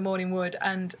didn't have the morning wood,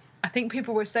 and I think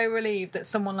people were so relieved that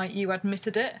someone like you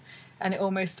admitted it, and it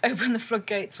almost opened the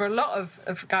floodgates for a lot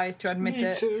of guys to admit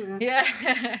it. Too.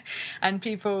 Yeah, and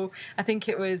people. I think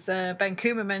it was Ben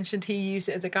Coomer mentioned he used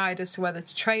it as a guide as to whether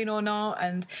to train or not,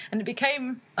 and it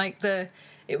became like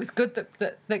It was good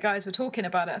that the guys were talking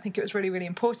about it. I think it was really, really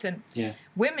important. Yeah.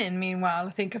 Women, meanwhile,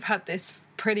 I think have had this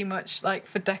pretty much like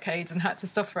for decades and had to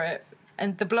suffer it.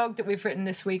 And the blog that we've written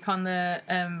this week on the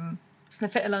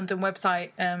Fitter London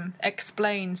website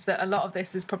explains that a lot of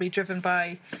this is probably driven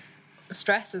by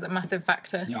stress as a massive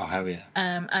factor. Oh, hell yeah.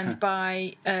 And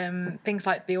by things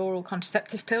like the oral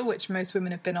contraceptive pill, which most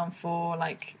women have been on for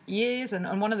like years.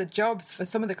 And one of the jobs for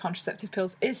some of the contraceptive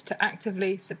pills is to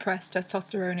actively suppress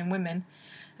testosterone in women.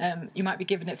 You might be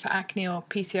given it for acne or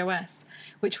PCOS,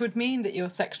 which would mean that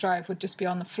your sex drive would just be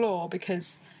on the floor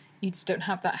because you just don't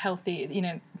have that healthy,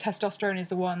 testosterone is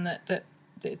the one that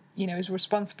is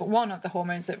responsible, one of the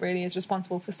hormones that really is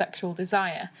responsible for sexual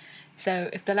desire. So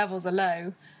if the levels are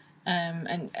low,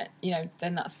 then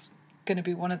going to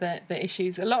be one of the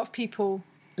issues. A lot of people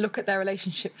look at their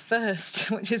relationship first,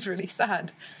 which is really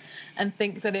sad, and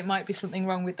think that it might be something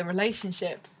wrong with the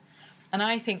relationship. And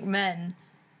I think men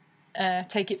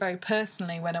take it very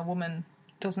personally when a woman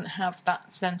doesn't have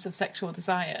that sense of sexual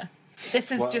desire.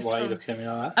 This is why are you looking at me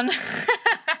like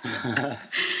that?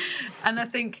 And I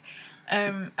think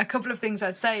a couple of things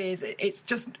I'd say is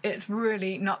it's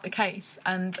really not the case.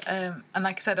 And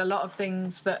like I said, a lot of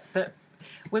things that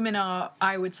women are,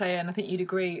 I would say, and I think you'd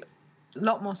agree, a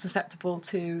lot more susceptible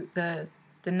to the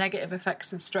negative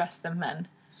effects of stress than men.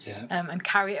 Yeah. And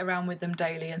carry it around with them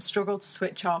daily and struggle to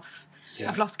switch off. Yeah.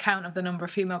 I've lost count of the number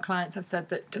of female clients I've said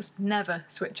that just never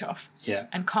switch off. Yeah.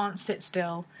 And can't sit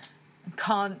still and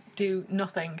can't do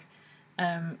nothing.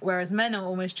 Whereas men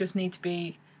almost just need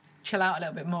to chill out a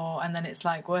little bit more, and then it's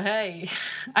like, well, hey,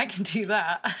 I can do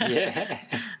that. Yeah.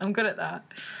 I'm good at that.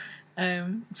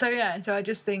 So I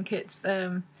just think it's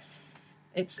a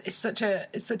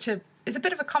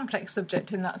bit of a complex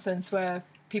subject in that sense, where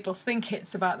people think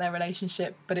it's about their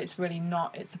relationship, but it's really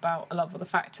not. It's about a lot of other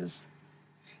factors.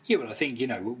 Yeah, well, I think,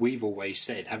 we've always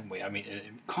said, haven't we? I mean, it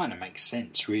kind of makes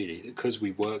sense, really, because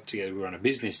we work together, we run a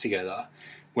business together.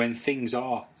 When things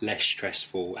are less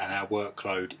stressful and our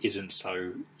workload isn't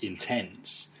so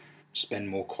intense, spend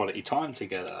more quality time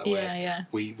together. Yeah.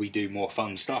 We do more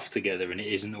fun stuff together, and it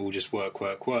isn't all just work.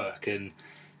 And,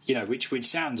 which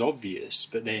sounds obvious,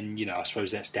 but then, I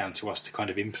suppose that's down to us to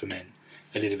kind of implement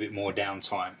a little bit more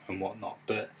downtime and whatnot.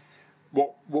 But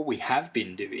what we have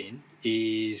been doing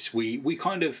is we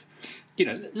kind of,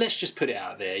 let's just put it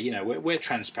out there, we're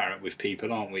transparent with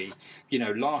people, aren't we?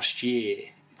 Last year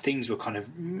things were kind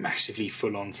of massively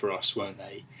full on for us, weren't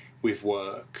they, with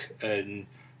work, and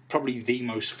probably the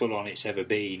most full on it's ever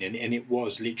been, and it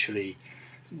was literally,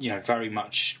 very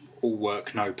much all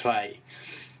work, no play.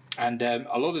 And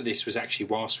a lot of this was actually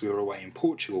whilst we were away in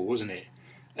Portugal, wasn't it?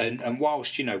 And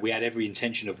whilst, we had every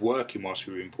intention of working whilst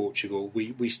we were in Portugal,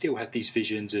 we still had these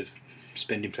visions of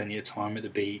spending plenty of time at the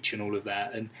beach and all of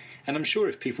that. And I'm sure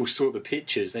if people saw the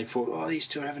pictures, they thought, oh, these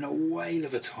two are having a whale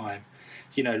of a time.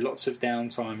 Lots of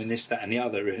downtime and this, that and the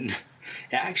other. And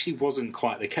it actually wasn't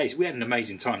quite the case. We had an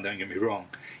amazing time, don't get me wrong.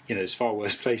 There's far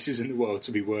worse places in the world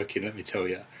to be working, let me tell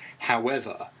you.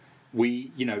 However,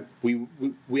 we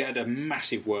had a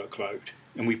massive workload,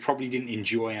 and we probably didn't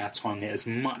enjoy our time there as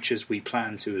much as we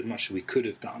planned to, as much as we could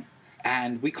have done.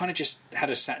 And we kind of just had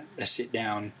a sit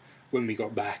down when we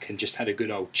got back and just had a good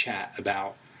old chat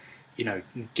about,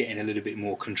 getting a little bit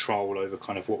more control over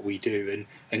kind of what we do,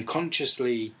 and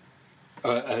consciously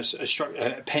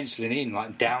penciling in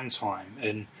like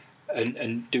downtime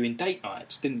and doing date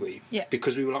nights, didn't we? Yeah.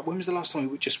 Because we were like, when was the last time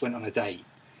we just went on a date?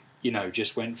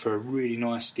 Just went for a really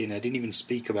nice dinner, didn't even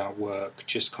speak about work,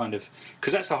 just kind of...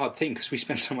 Because that's the hard thing, because we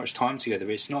spend so much time together.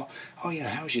 It's not,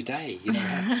 how's your day?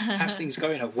 How's things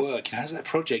going at work? How's that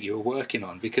project you were working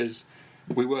on? Because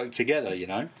we work together,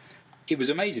 It was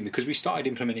amazing, because we started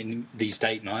implementing these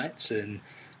date nights, and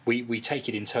we take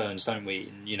it in turns, don't we?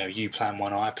 And, you plan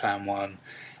one, I plan one,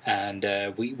 and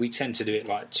we tend to do it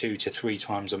like 2 to 3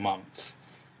 times a month.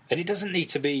 And it doesn't need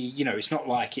to be, it's not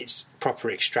like it's proper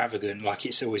extravagant, like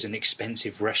it's always an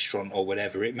expensive restaurant or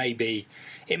whatever. It may be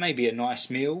a nice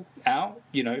meal out,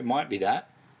 it might be that.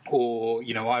 Or,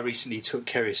 I recently took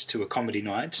Keris to a comedy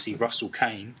night to see Russell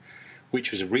Kane,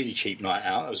 which was a really cheap night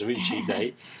out. It was a really cheap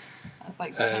date. That's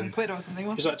like 10 quid or something.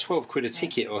 It was like 12 quid a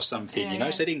ticket or something, Yeah.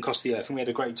 So it didn't cost the earth, and we had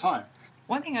a great time.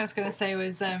 One thing I was going to say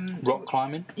was... rock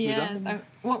climbing? Yeah,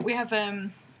 we have...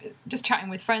 just chatting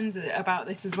with friends about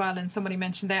this as well, and somebody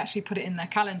mentioned they actually put it in their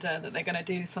calendar that they're going to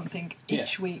do something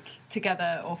each week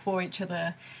together or for each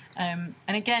other. And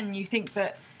again, you think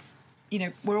that,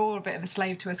 we're all a bit of a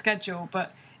slave to a schedule,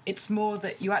 but it's more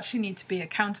that you actually need to be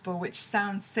accountable, which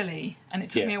sounds silly, and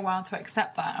it took me a while to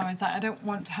accept that. I was like, I don't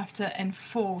want to have to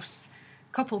enforce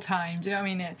couple time, do you know what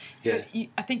I mean? But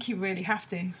I think you really have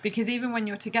to, because even when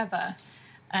you're together,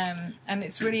 and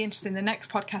it's really interesting, the next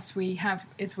podcast we have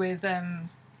is with...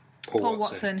 Paul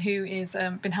Watson, who is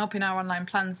been helping our online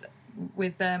plans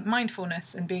with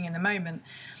mindfulness and being in the moment.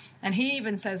 And he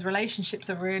even says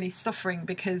relationships are really suffering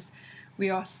because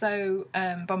we are so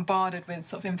bombarded with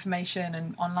sort of information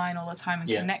and online all the time and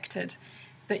connected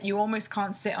that you almost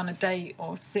can't sit on a date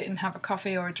or sit and have a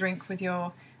coffee or a drink with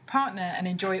your partner and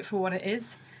enjoy it for what it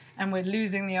is. And we're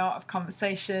losing the art of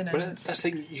conversation. And that's the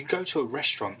thing. You go to a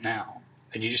restaurant now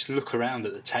and you just look around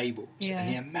at the tables and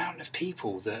the amount of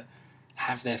people that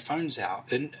have their phones out,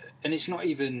 and it's not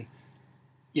even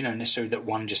necessarily that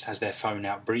one just has their phone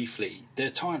out briefly. There are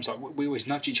times like we always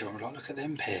nudge each other and we're like, look at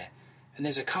them pair, and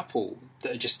there's a couple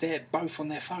that are just there both on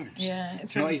their phones,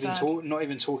 it's really not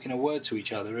even talking a word to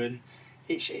each other, and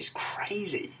it's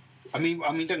crazy. I mean,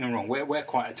 don't get me wrong. We're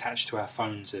quite attached to our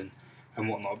phones and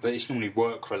whatnot, but it's normally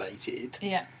work related.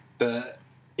 Yeah. But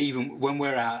even when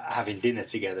we're out having dinner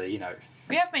together, you know,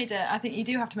 we have made I think you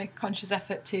do have to make a conscious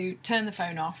effort to turn the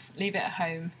phone off, leave it at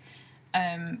home,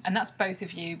 and that's both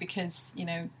of you, because you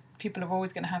know people are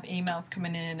always going to have emails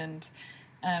coming in,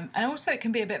 and also it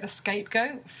can be a bit of a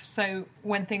scapegoat. So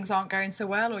when things aren't going so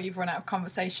well, or you've run out of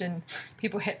conversation,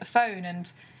 people hit the phone, and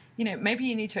you know maybe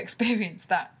you need to experience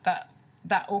that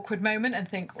awkward moment and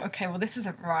think, okay, well this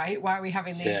isn't right. Why are we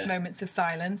having these moments of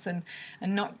silence, and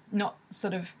not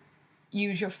sort of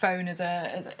use your phone as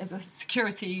a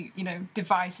security, you know,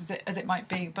 device as it might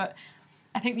be. But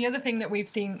I think the other thing that we've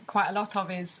seen quite a lot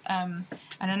of is, and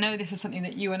I know this is something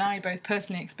that you and I both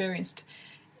personally experienced,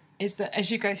 is that as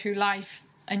you go through life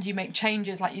and you make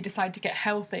changes, like you decide to get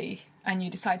healthy and you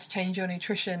decide to change your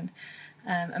nutrition,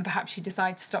 and perhaps you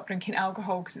decide to stop drinking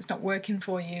alcohol because it's not working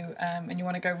for you, and you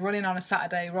want to go running on a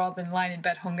Saturday rather than lying in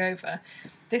bed hungover,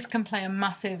 this can play a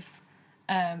massive,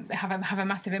 have a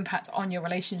massive impact on your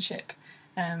relationship.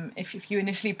 If you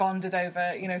initially bonded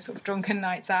over, you know, sort of drunken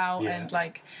nights out and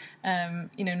like,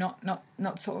 you know,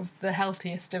 not sort of the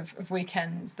healthiest of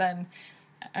weekends, then,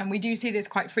 and we do see this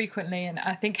quite frequently. And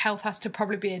I think health has to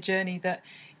probably be a journey that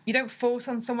you don't force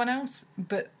on someone else,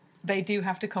 but they do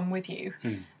have to come with you,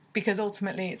 because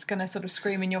ultimately it's going to sort of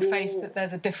scream in your face that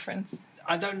there's a difference.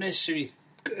 I don't necessarily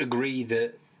agree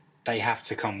that they have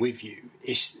to come with you.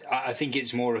 I think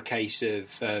it's more a case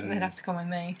of they'd have to come with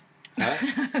me.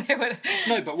 Huh?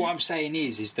 No, but what I'm saying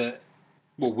is that,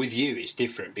 well, with you it's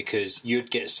different, because you'd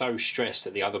get so stressed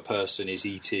that the other person is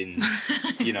eating,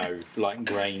 you know, like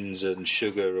grains and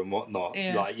sugar and whatnot,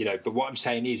 like, you know. But what I'm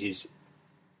saying is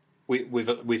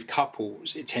with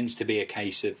couples, it tends to be a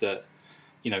case of that,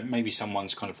 you know, maybe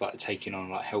someone's kind of like taking on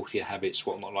like healthier habits,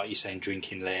 whatnot, like you're saying,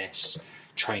 drinking less,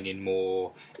 training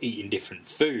more, eating different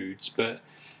foods, but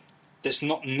that's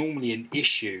not normally an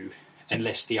issue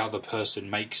unless the other person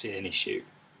makes it an issue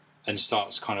and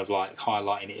starts kind of like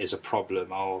highlighting it as a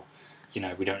problem. Oh, you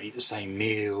know, we don't eat the same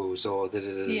meals, or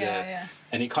da-da-da-da-da.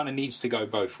 And it kind of needs to go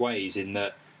both ways, in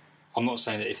that I'm not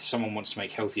saying that if someone wants to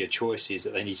make healthier choices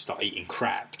that they need to start eating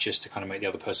crap just to kind of make the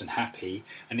other person happy,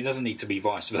 and it doesn't need to be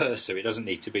vice versa. It doesn't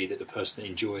need to be that the person that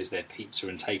enjoys their pizza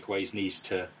and takeaways needs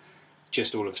to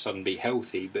just all of a sudden be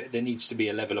healthy, but there needs to be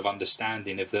a level of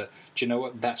understanding of the, do you know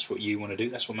what, that's what you want to do,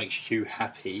 that's what makes you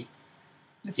happy.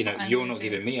 That's, you know, you're not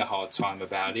giving me a hard time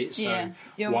about it, so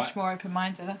you're much more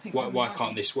open-minded, I think. Why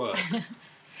can't this work?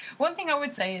 One thing I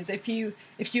would say is if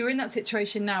you're in that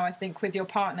situation now, I think with your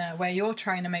partner where you're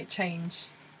trying to make change,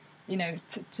 you know,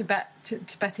 to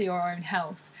better your own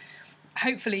health,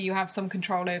 hopefully you have some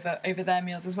control over their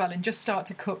meals as well, and just start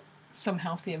to cook some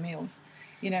healthier meals.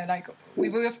 You know, like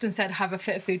we've often said, have a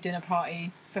Fitter Food dinner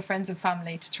party for friends and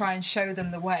family to try and show them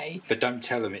the way. But don't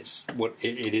tell them it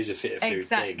is a Fitter Food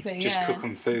thing. Just cook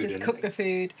them food. Just cook the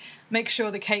food. Make sure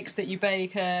the cakes that you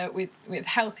bake are with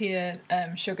healthier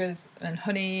sugars and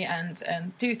honey, and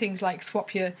do things like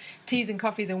swap your teas and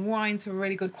coffees and wines for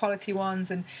really good quality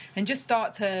ones, and just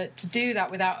start to do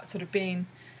that without sort of being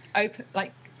open,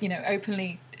 like, you know,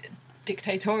 openly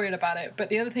dictatorial about it. But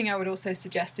the other thing I would also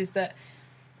suggest is that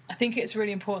I think it's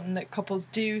really important that couples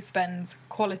do spend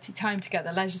quality time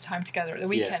together, leisure time together at the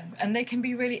weekend. And they can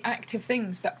be really active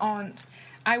things that aren't...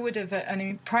 I would have... I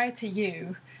mean, prior to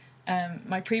you,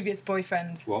 my previous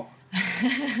boyfriend... What?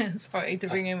 Sorry to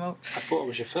bring him up. I thought it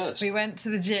was your first. We went to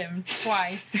the gym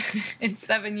twice in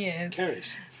 7 years.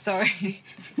 Curious. Sorry.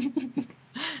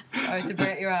 Sorry to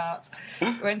break your heart.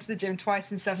 We went to the gym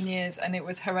twice in 7 years, and it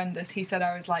was horrendous. He said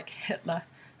I was like Hitler.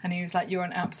 And he was like, you're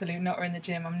an absolute nutter in the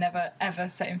gym. I'm never, ever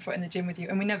setting foot in the gym with you.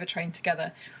 And we never trained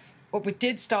together. What we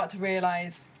did start to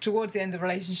realise towards the end of the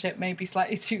relationship, maybe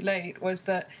slightly too late, was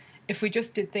that if we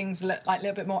just did things like a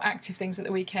little bit more active things at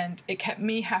the weekend, it kept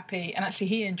me happy, and actually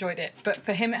he enjoyed it. But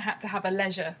for him, it had to have a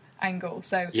leisure angle.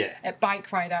 So a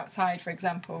bike ride outside, for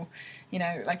example, you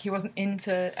know, like he wasn't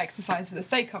into exercise for the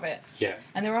sake of it. Yeah.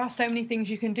 And there are so many things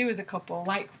you can do as a couple,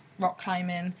 like rock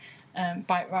climbing,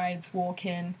 bike rides,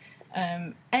 walking,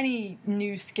 any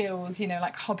new skills, you know,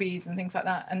 like hobbies and things like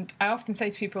that. And I often say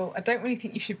to people, I don't really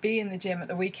think you should be in the gym at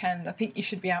the weekend. I think you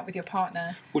should be out with your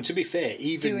partner. Well, to be fair,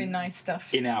 even doing nice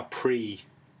stuff in our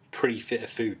pre-Fitter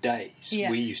Food days,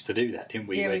 we used to do that, didn't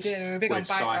we? Yeah, we did. We were big on bike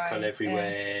cycle rides,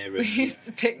 everywhere. And, we used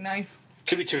to pick nice.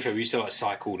 To be fair, we used to like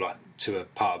cycle like to a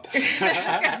pub. I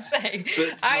was going to say,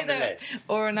 but either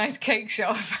or a nice cake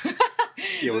shop.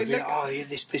 Yeah, we'd be like,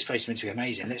 this place is meant to be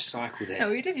amazing. Let's cycle there.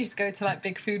 Oh, we did used to go to like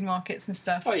big food markets and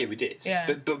stuff. Oh yeah, we did. Yeah.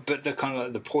 But the kind of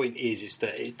like, the point is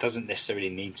that it doesn't necessarily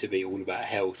need to be all about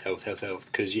health,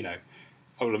 because you know,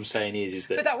 all I'm saying is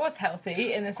that... But that was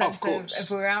healthy in the sense of if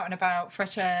we were out and about,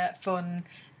 fresh air, fun,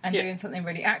 and doing something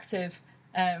really active.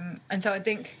 And so I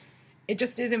think it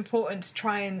just is important to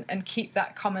try and keep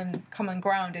that common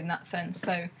ground in that sense.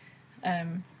 So,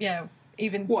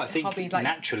 even well, I think hobbies like...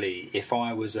 naturally, if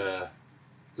I was a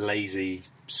lazy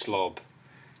slob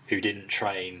who didn't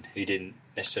train, who didn't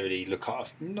necessarily look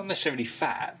after, not necessarily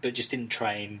fat, but just didn't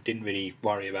train, didn't really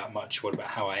worry about much, what about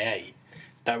how I ate,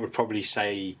 that would probably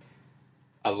say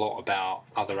a lot about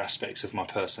other aspects of my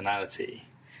personality.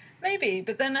 Maybe,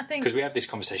 but then I think... Because we have this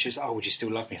conversation, it's would you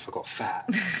still love me if I got fat?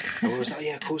 And I was like,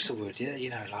 yeah, of course I would,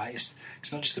 yeah, like, it's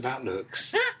not just about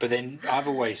looks. But then I've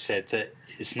always said that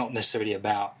it's not necessarily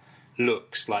about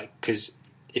looks, like, because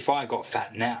if I got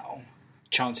fat now,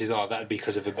 chances are that would be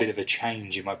because of a bit of a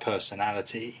change in my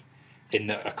personality, in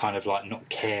that I kind of like not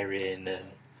caring and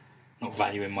not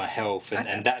valuing my health,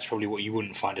 and that's probably what you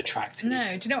wouldn't find attractive.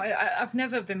 No, do you know, I've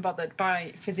never been bothered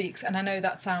by physiques, and I know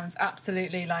that sounds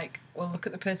absolutely like, well, look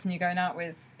at the person you're going out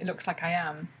with, it looks like I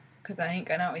am, because I ain't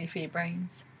going out with you for your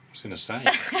brains. I was going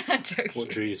to say, what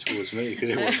drew you towards me, because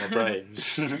it wasn't my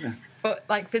brains. But,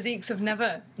 like, physiques have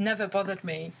never bothered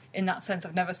me in that sense.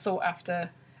 I've never sought after,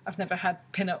 I've never had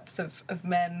pin-ups of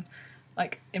men,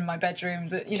 like, in my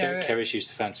bedrooms, you know... Keris used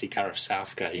to fancy Gareth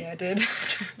Southgate. Yeah, I did.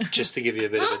 Just to give you a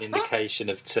bit of an indication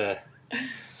of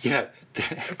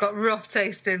I've got rough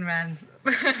taste in men.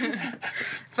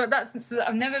 But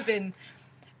I've never been...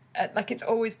 like, it's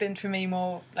always been for me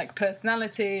more, like,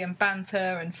 personality and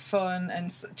banter and fun. And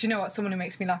do you know what? Someone who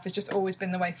makes me laugh has just always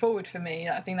been the way forward for me.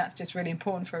 I think that's just really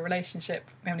important for a relationship.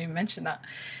 We haven't even mentioned that.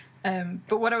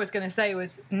 But what I was going to say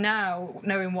was, now,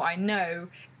 knowing what I know,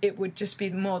 it would just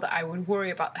be more that I would worry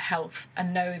about the health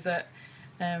and know that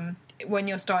when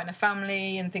you're starting a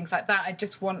family and things like that, I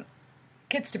just want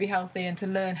kids to be healthy and to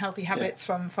learn healthy habits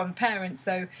from parents.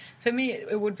 So for me,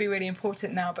 it would be really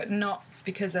important now, but not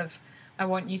because of I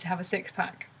want you to have a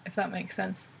six-pack, if that makes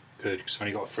sense. Good, because I've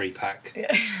only got a 3-pack.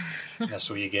 Yeah. That's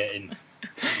all you're getting.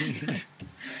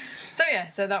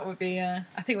 So that would be, I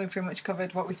think we've pretty much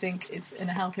covered what we think is in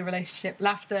a healthy relationship.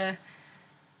 Laughter,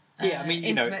 I mean,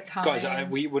 you know, times. guys,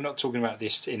 we're not talking about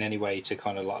this in any way to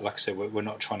kind of, like I said, we're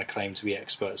not trying to claim to be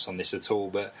experts on this at all,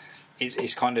 but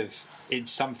it's kind of,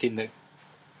 it's something that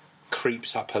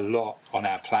creeps up a lot on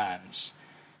our plans.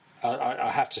 I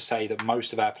have to say that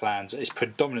most of our plans, it's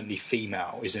predominantly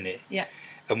female, isn't it? Yeah.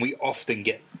 And we often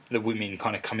get the women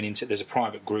kind of coming into, there's a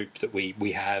private group that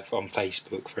we have on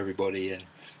Facebook for everybody, and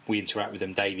we interact with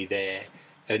them daily there,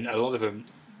 and a lot of them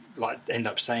like end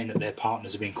up saying that their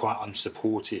partners have been quite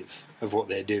unsupportive of what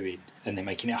they're doing, and they're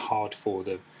making it hard for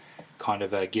them, kind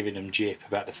of giving them jip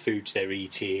about the foods they're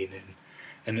eating,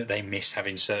 and that they miss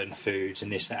having certain foods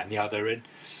and this, that and the other. And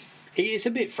it's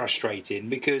a bit frustrating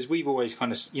because we've always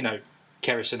kind of, you know,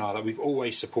 Keris and I, like, we've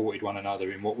always supported one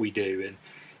another in what we do, and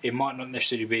it might not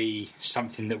necessarily be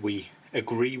something that we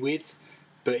agree with,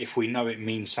 but if we know it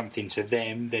means something to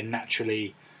them, then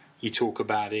naturally you talk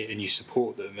about it and you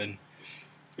support them. And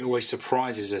it always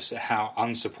surprises us at how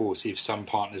unsupportive some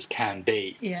partners can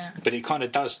be. Yeah. But it kind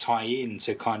of does tie in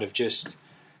to kind of just,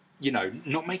 you know,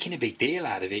 not making a big deal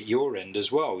out of it your end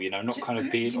as well, you know, not kind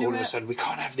of being all of a sudden, we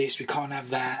can't have this, we can't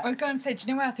have that. I was going to say, do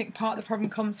you know where I think part of the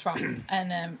problem comes from?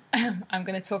 And I'm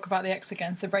going to talk about the X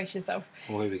again, so brace yourself.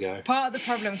 Well, here we go. Part of the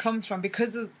problem comes from,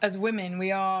 because as women,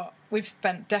 we've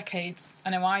spent decades, I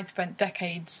know I'd spent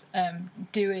decades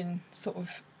doing sort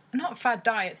of, not fad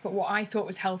diets, but what I thought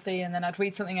was healthy, and then I'd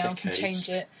read something else and change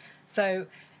it. So...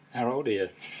 How old are you?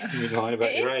 You're lying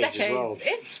about your age decades. as well.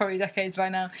 It's probably decades by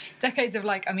now. Decades of,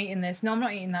 like, I'm eating this. No, I'm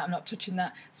not eating that. I'm not touching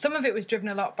that. Some of it was driven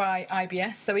a lot by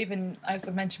IBS. So even, as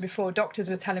I mentioned before, doctors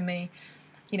were telling me,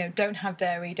 you know, don't have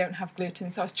dairy, don't have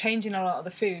gluten. So I was changing a lot of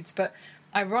the foods. But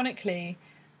ironically,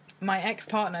 my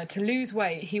ex-partner, to lose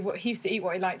weight, he used to eat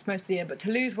what he liked most of the year, but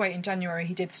to lose weight in January,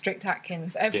 he did strict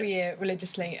Atkins every year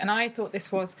religiously. And I thought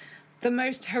this was the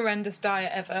most horrendous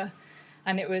diet ever.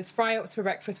 And it was fry-ups for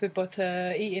breakfast with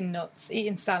butter, eating nuts,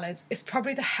 eating salads. It's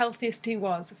probably the healthiest he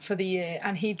was for the year,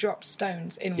 and he dropped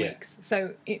stones in weeks.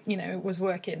 So, it was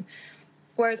working.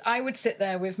 Whereas I would sit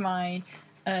there with my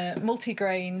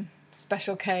multigrain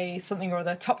Special K, something or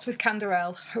other, topped with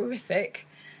Canderel, horrific,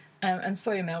 and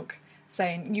soy milk,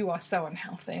 saying, you are so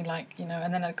unhealthy, like, you know,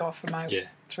 and then I'd go off for my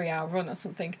 3-hour run or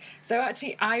something. So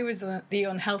actually, I was the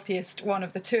unhealthiest one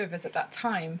of the two of us at that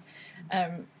time.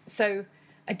 So...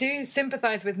 I do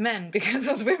sympathise with men, because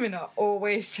us women are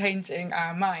always changing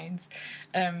our minds.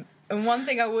 And one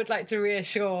thing I would like to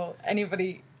reassure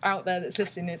anybody out there that's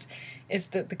listening is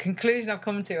that the conclusion I've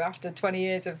come to after 20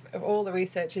 years of all the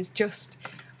research is just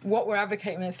what we're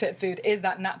advocating with Fit Food is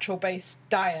that natural-based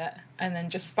diet, and then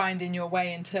just finding your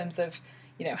way in terms of,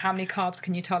 you know, how many carbs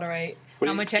can you tolerate,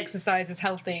 how much exercise is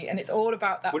healthy, and it's all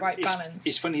about that balance.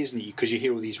 It's funny, isn't it? Because you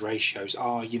hear all these ratios.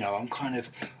 You know, I'm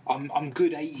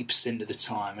good 80% of the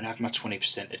time and have my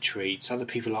 20% of treats. Other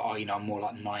people are, you know, I'm more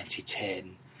like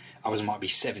 90-10. Others might be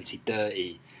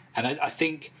 70-30. And I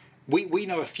think we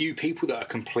know a few people that are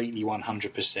completely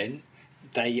 100%.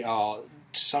 They are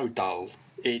so dull.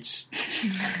 It's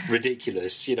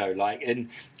ridiculous, you know, like, and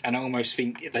I almost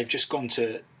think they've just gone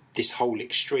to this whole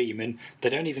extreme, and they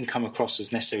don't even come across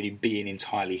as necessarily being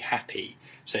entirely happy.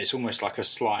 So it's almost like a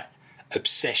slight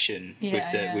obsession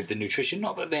with the nutrition.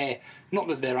 Not that they're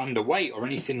underweight or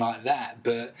anything like that,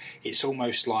 but it's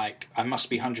almost like I must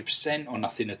be 100% or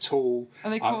nothing at all.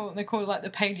 And they call it like the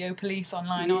paleo police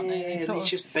online, aren't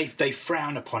they? They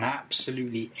frown upon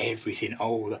absolutely everything.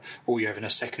 You're having a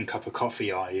second cup of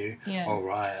coffee, are you? Yeah. All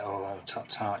right.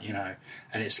 Tut, you know.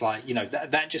 And it's like, you know,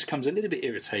 that just comes a little bit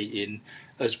irritating,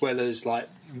 as well as like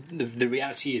the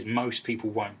reality is most people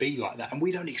won't be like that, and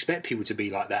we don't expect people to be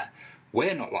like that.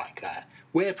 We're not like that.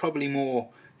 We're probably more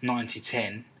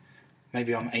 90-10.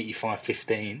 Maybe I'm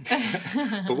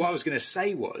 85-15. But what I was going to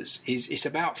say is it's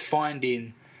about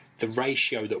finding the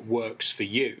ratio that works for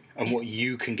you and what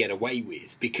you can get away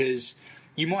with. Because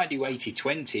you might do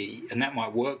 80-20 and that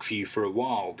might work for you for a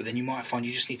while, but then you might find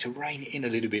you just need to rein it in a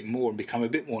little bit more and become a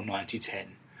bit more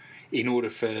 90-10. In order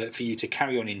for you to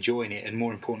carry on enjoying it and,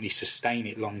 more importantly, sustain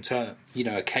it long term. You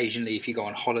know, occasionally if you go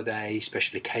on holiday,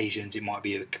 special occasions, it might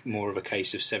be more of a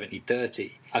case of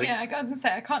 70-30. I was going to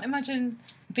say, I can't imagine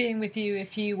being with you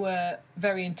if you were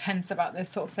very intense about this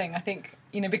sort of thing. I think,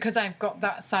 you know, because I've got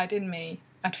that side in me,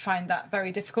 I'd find that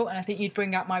very difficult, and I think you'd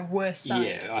bring out my worst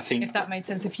side. Yeah, I think... If that made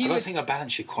sense. I think I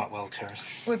balance you quite well,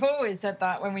 Keris. We've always said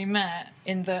that when we met,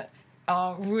 in that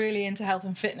are really into health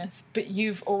and fitness, but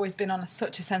you've always been on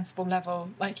such a sensible level.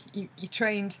 Like, you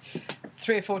trained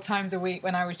 3 or 4 times a week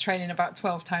when I was training about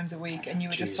 12 times a week, and you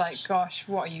were just like, gosh,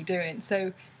 what are you doing?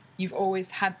 So you've always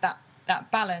had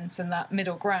that balance and that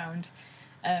middle ground.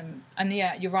 And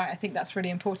yeah, you're right, I think that's really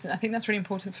important. I think that's really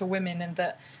important for women, and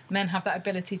that men have that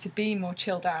ability to be more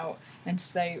chilled out and to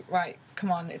say, right,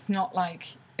 come on, it's not like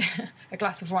a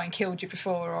glass of wine killed you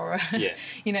before, or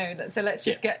you know, so let's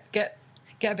just get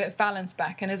a bit of balance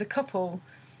back. And as a couple,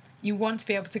 you want to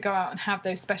be able to go out and have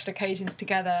those special occasions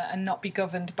together and not be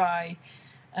governed by,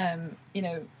 you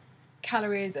know,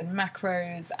 calories and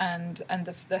macros and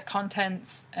the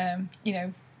contents. You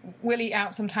know, we'll eat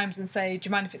out sometimes and say, do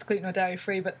you mind if it's gluten or dairy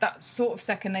free? But that's sort of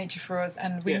second nature for us,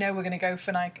 and we know we're going to go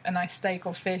for like a nice steak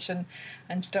or fish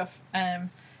and stuff.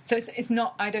 So it's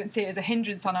not, I don't see it as a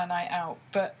hindrance on our night out,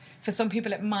 but for some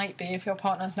people it might be if your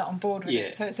partner's not on board with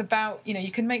it. So it's about, you know,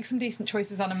 you can make some decent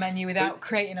choices on a menu without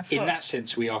creating a fuss. In that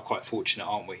sense, we are quite fortunate,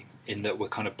 aren't we? In that we're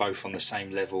kind of both on the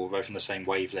same level, both on the same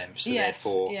wavelength, so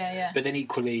therefore... But then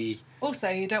equally... Also,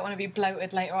 you don't want to be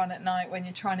bloated later on at night when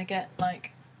you're trying to get,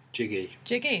 like... Jiggy.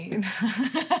 No,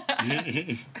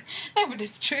 but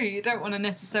it's true. You don't want to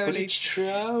necessarily but it's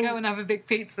true. Go and have a big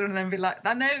pizza and then be like...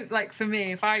 I know, like, for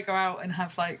me, if I go out and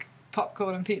have, like,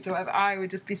 popcorn and pizza or whatever, I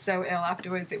would just be so ill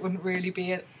afterwards. It wouldn't really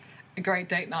be a great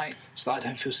date night. It's like I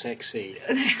don't feel sexy.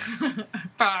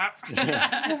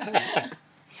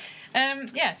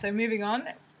 So moving on.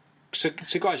 So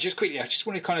guys, just quickly, I just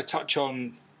want to kind of touch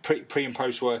on pre and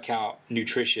post workout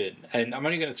nutrition, and I'm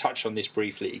only going to touch on this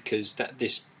briefly because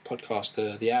this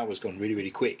podcast, the hour's gone really,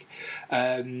 really quick.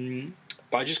 But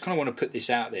I just kind of want to put this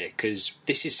out there because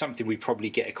this is something we probably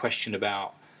get a question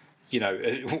about, you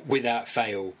know, without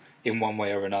fail in one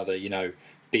way or another, you know,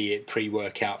 be it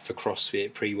pre-workout for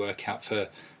CrossFit, pre-workout for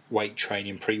weight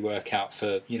training, pre-workout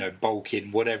for, you know,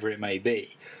 bulking, whatever it may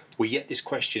be. We get this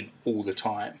question all the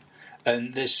time.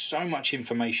 And there's so much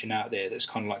information out there that's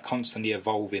kind of like constantly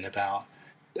evolving about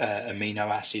amino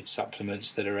acid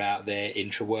supplements that are out there,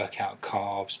 intra-workout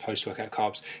carbs, post-workout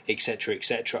carbs, etc.,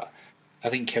 etc. I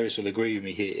think Keris will agree with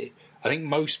me here. I think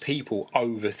most people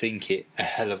overthink it a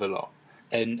hell of a lot.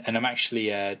 And I'm actually,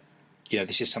 you know,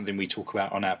 this is something we talk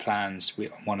about on our plans. On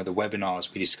one of the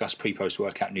webinars, we discuss pre-post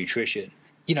workout nutrition.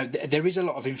 You know, there is a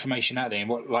lot of information out there, and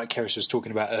what, like Keris was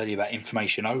talking about earlier about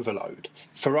information overload.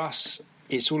 For us,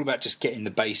 it's all about just getting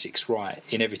the basics right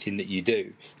in everything that you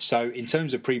do. So in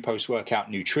terms of pre-post workout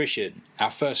nutrition,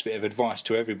 our first bit of advice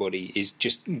to everybody is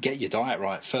just get your diet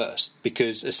right first,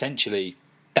 because essentially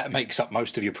that makes up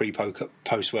most of your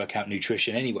pre-post workout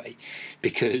nutrition anyway,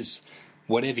 because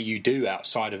whatever you do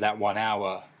outside of that 1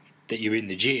 hour that you're in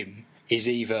the gym is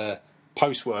either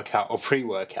post-workout or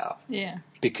pre-workout. Yeah.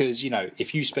 Because, you know,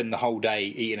 if you spend the whole day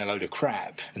eating a load of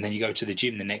crap and then you go to the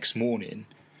gym the next morning,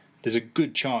 there's a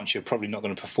good chance you're probably not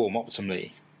going to perform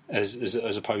optimally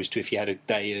as opposed to if you had a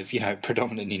day of,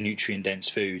 predominantly nutrient-dense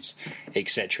foods,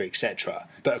 etc., etc.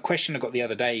 But a question I got the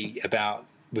other day about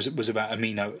was about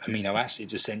amino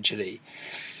acids, essentially.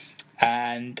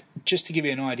 And just to give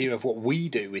you an idea of what we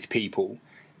do with people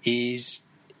is,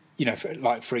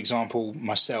 for example,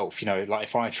 myself, like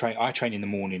if I train in the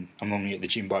morning, I'm normally at the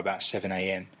gym by about 7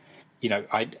 a.m.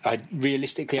 I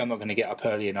realistically, I'm not going to get up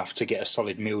early enough to get a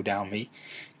solid meal down me,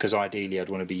 because ideally I'd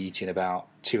want to be eating about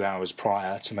 2 hours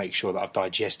prior to make sure that I've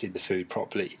digested the food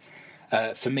properly.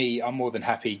 For me, I'm more than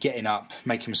happy getting up,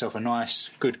 making myself a nice,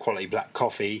 good quality black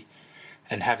coffee,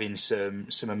 and having some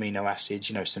amino acids,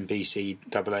 some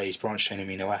BCAAs, branched chain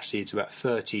amino acids, about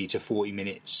 30 to 40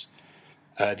 minutes.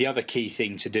 The other key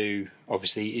thing to do,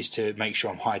 obviously, is to make sure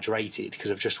I'm hydrated,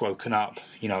 because I've just woken up.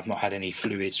 I've not had any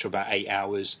fluids for about 8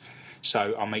 hours.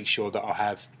 So I'll make sure that I'll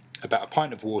have about a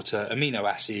pint of water,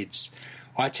 amino acids.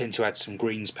 I tend to add some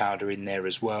greens powder in there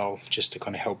as well, just to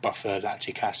kind of help buffer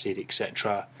lactic acid,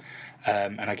 etc.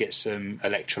 And I get some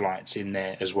electrolytes in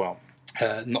there as well.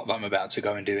 Not that I'm about to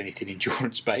go and do anything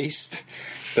endurance-based,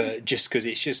 but just because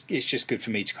it's just good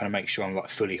for me to kind of make sure I'm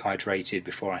fully hydrated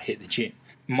before I hit the gym.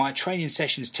 My training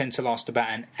sessions tend to last about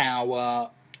an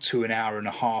hour to an hour and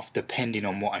a half, depending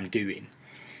on what I'm doing.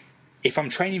 If I'm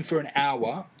training for an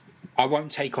hour, I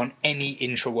won't take on any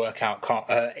intra-workout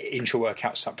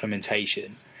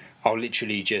supplementation. I'll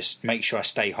literally just make sure I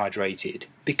stay hydrated,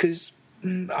 because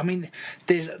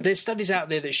there's studies out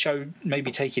there that show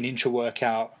maybe taking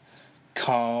intra-workout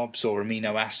carbs or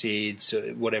amino acids,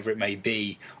 or whatever it may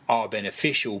be, are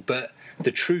beneficial, but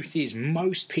the truth is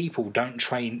most people don't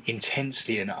train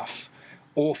intensely enough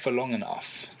or for long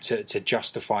enough to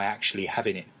justify actually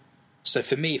having it. So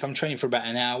for me, if I'm training for about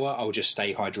an hour, I'll just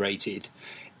stay hydrated.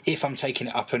 If I'm taking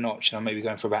it up a notch and I'm maybe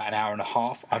going for about an hour and a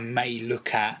half, I may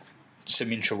look at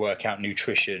some intra-workout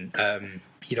nutrition.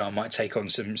 I might take on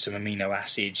some amino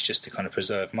acids just to kind of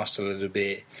preserve muscle a little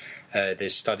bit.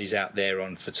 There's studies out there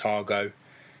on Fatago,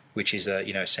 which is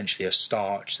essentially a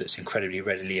starch that's incredibly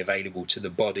readily available to the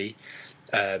body,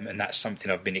 and that's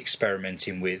something I've been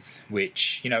experimenting with,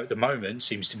 which at the moment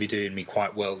seems to be doing me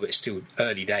quite well, but it's still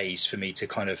early days for me to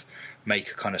kind of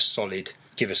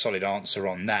give a solid answer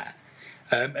on that.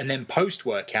 And then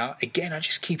post-workout, again, I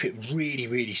just keep it really,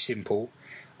 really simple.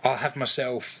 I'll have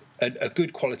myself a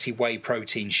good quality whey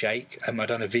protein shake. I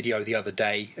done a video the other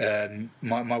day.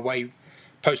 My whey,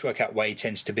 post-workout whey,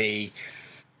 tends to be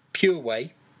pure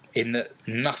whey, in that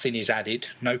nothing is added,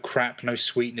 no crap, no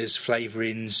sweeteners,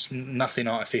 flavourings, nothing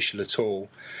artificial at all.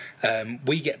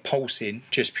 We get pulsing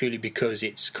just purely because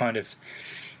it's kind of,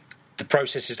 the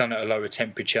process is done at a lower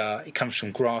temperature. It comes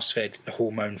from grass-fed,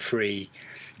 hormone-free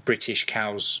British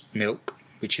cow's milk,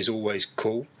 which is always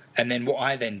cool. And then what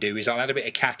I then do is I'll add a bit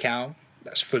of cacao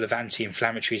that's full of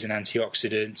anti-inflammatories and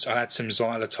antioxidants. I'll add some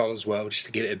xylitol as well, just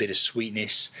to give it a bit of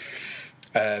sweetness.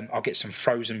 I'll get some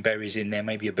frozen berries in there,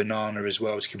 maybe a banana as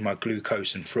well, to give my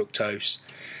glucose and fructose.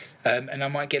 And I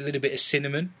might get a little bit of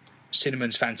cinnamon.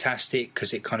 Cinnamon's fantastic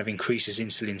because it kind of increases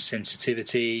insulin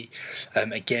sensitivity.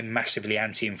 Again, massively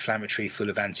anti-inflammatory, full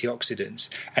of antioxidants.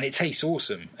 And it tastes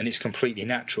awesome, and it's completely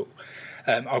natural.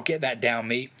 I'll get that down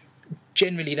me.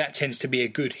 Generally, that tends to be a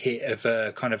good hit of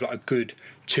a good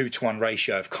 2-to-1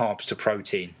 ratio of carbs to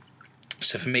protein.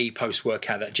 So for me,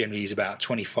 post-workout, that generally is about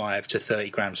 25 to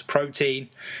 30 grams of protein,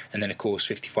 and then, of course,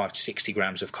 55 to 60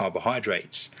 grams of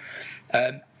carbohydrates.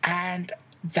 And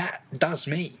that does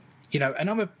me, and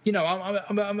I'm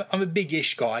a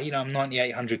big-ish guy. I'm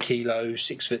 9,800 kilos,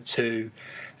 6'2",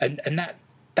 and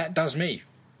that does me.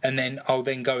 And then I'll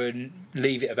then go and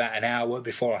leave it about an hour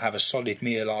before I have a solid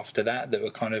meal after that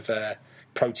were kind of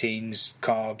proteins,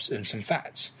 carbs, and some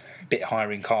fats. A bit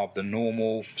higher in carb than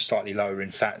normal, slightly lower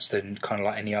in fats than kind of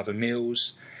like any other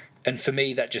meals. And for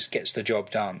me, that just gets the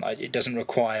job done. It doesn't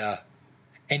require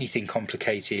anything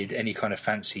complicated, any kind of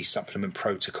fancy supplement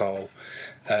protocol.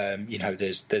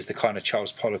 There's the kind of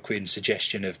Charles Poliquin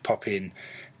suggestion of popping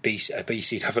a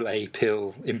BCAA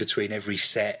pill in between every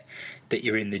set that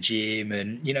you're in the gym,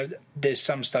 and there's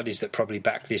some studies that probably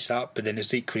back this up, but then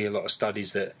there's equally a lot of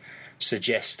studies that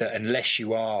suggest that unless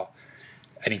you are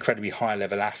an incredibly high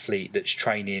level athlete that's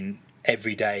training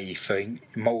every day for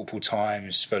multiple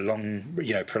times for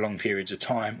prolonged periods of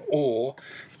time, or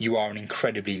you are an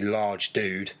incredibly large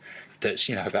dude that's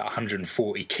about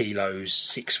 140 kilos,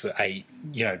 6'8",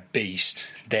 beast,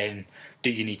 then do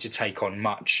you need to take on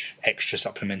much extra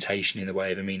supplementation in the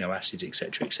way of amino acids,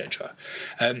 etc., etc.?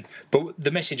 But the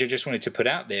message I just wanted to put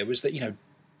out there was that,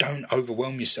 don't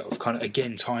overwhelm yourself. Kind of,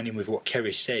 again, tying in with what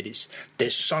Kerry said,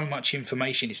 there's so much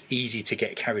information, it's easy to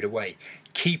get carried away.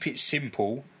 Keep it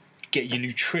simple, get your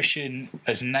nutrition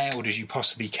as nailed as you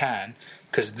possibly can,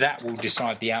 because that will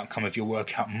decide the outcome of your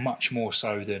workout much more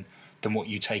so than what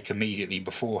you take immediately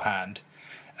beforehand.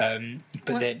 Sorry,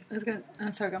 go on. No,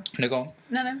 go on. No, go on.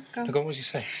 No, go on. What was you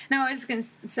say? No, I was going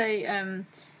to say,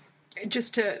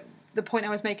 just to the point I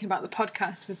was making about the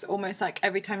podcast was almost like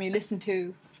every time you listen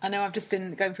to, I know I've just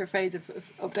been going through a phase of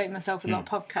updating myself with a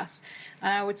lot of podcasts,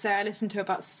 and I would say I listened to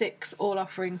about 6, all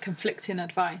offering conflicting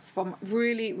advice from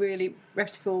really, really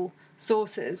reputable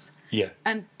sources. Yeah.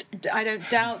 And I don't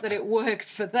doubt that it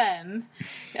works for them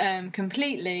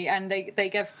completely, and they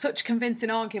gave such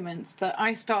convincing arguments that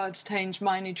I started to change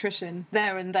my nutrition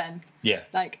there and then. Yeah.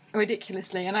 Like,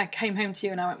 ridiculously. And I came home to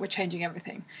you and I went, we're changing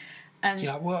everything. And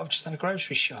you're like, well, I've just done a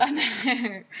grocery shop. I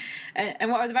know. And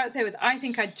what I was about to say was, I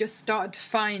think I just started to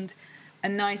find a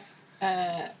nice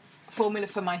formula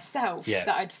for myself that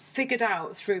I'd figured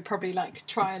out through probably like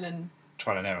trial and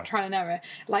error.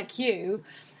 Like you,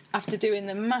 after doing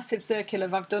the massive circle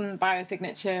of I've done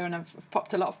biosignature and I've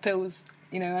popped a lot of pills,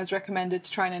 as recommended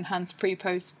to try and enhance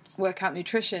pre-post workout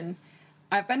nutrition,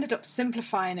 I've ended up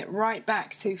simplifying it right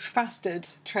back to fasted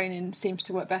training seems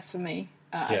to work best for me.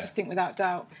 I just think without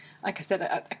doubt, like I said,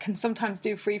 I can sometimes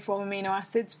do free-form amino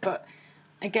acids, but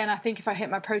again, I think if I hit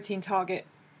my protein target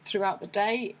throughout the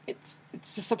day, it's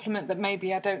a supplement that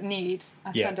maybe I don't need.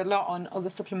 I spend a lot on other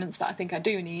supplements that I think I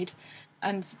do need.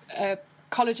 And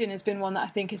collagen has been one that I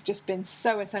think has just been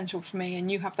so essential for me,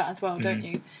 and you have that as well, don't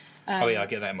you? I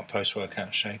get that in my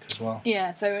post-workout shake as well.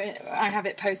 Yeah, so I have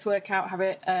it post-workout, have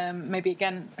it maybe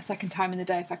again a second time in the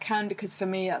day if I can, because for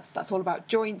me that's all about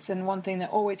joints, and one thing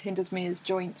that always hinders me is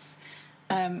joints.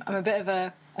 I'm a bit of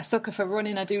a sucker for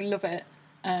running. I do love it.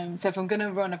 So if I'm going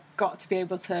to run, I've got to be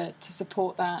able to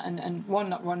support that, and one,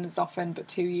 not run as often, but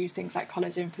two, use things like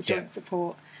collagen for joint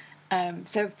support.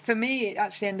 So for me, it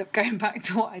actually ended up going back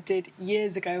to what I did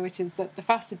years ago, which is the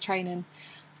fasted training.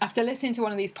 After listening to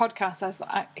one of these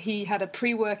podcasts, he had a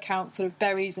pre-workout sort of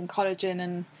berries and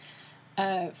collagen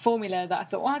and formula that I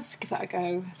thought, well, I'll just give that a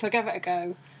go. So I gave it a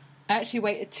go. I actually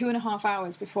waited 2.5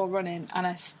 hours before running, and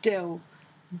I still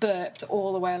burped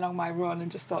all the way along my run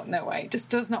and just thought, no way, it just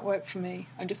does not work for me.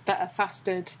 I'm just better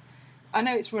fasted. I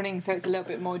know it's running, so it's a little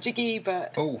bit more jiggy,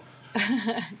 but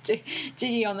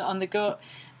jiggy on the gut.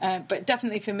 But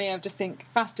definitely for me, I just think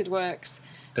fasted works.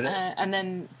 And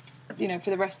then,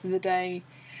 for the rest of the day.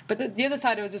 But the other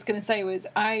side I was just going to say was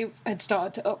I had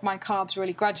started to up my carbs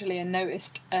really gradually and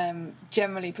noticed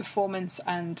generally performance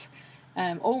and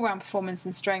all-round performance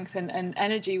and strength and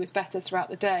energy was better throughout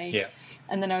the day. Yeah.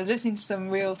 And then I was listening to some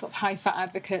real sort of high-fat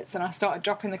advocates, and I started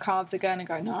dropping the carbs again and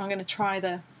going, no, I'm going to try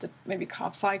the maybe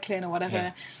carb cycling or whatever.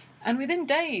 Yeah. And within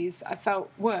days, I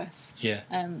felt worse. Yeah.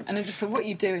 And I just thought, what are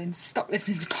you doing? Stop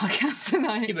listening to podcasts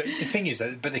tonight. Yeah, but the thing is,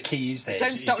 the key is there.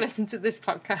 Don't stop listening to this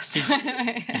podcast.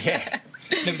 Yeah.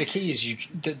 No, but the key is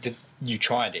you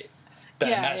tried it.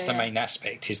 And that's the main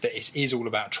aspect, is that it is all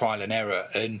about trial and error.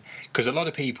 And because a lot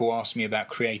of people ask me about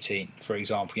creatine, for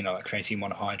example, like creatine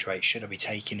monohydrate, should I be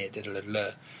taking it? I don't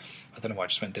know why I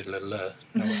just went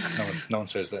no one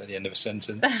says that at the end of a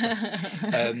sentence.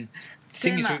 The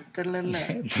thing is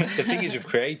with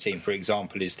creatine, for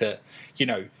example, is that,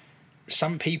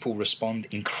 some people respond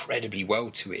incredibly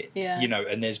well to it. Yeah.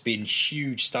 And there's been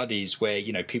huge studies where,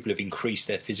 people have increased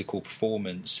their physical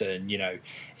performance and,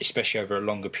 especially over a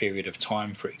longer period of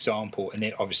time, for example. And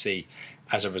then obviously,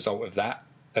 as a result of that,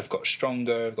 have got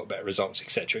stronger, have got better results,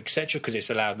 etc., because it's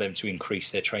allowed them to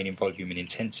increase their training volume and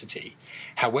intensity.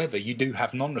 However, you do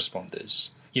have non-responders.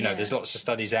 There's lots of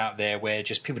studies out there where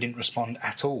just people didn't respond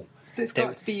at all. So it's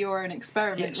got to be your own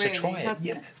experiment, really, try it. hasn't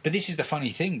it? But this is the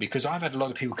funny thing, because I've had a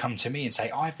lot of people come to me and say,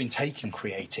 I've been taking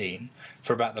creatine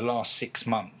for about the last 6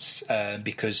 months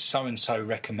because so-and-so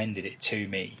recommended it to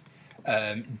me.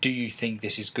 Do you think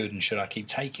this is good and should I keep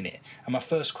taking it? And my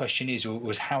first question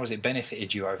was how has it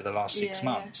benefited you over the last 6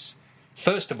 months? Yeah.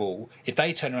 First of all, if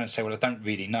they turn around and say, well, I don't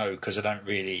really know because I don't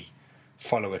really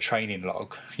follow a training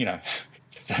log,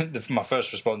 my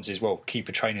first response is, well, keep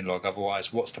a training log,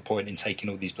 otherwise what's the point in taking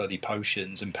all these bloody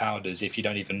potions and powders if you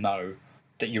don't even know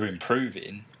that you're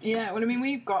improving? Yeah, well, I mean,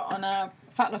 we've got on our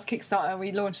Fat Loss Kickstarter,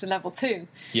 we launched a level 2,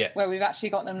 where we've actually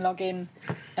got them log in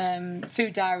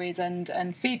food diaries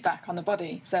and feedback on the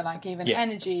body, so like even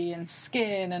energy and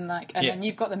skin and then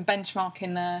you've got them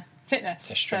benchmarking their fitness,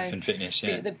 their strength and fitness.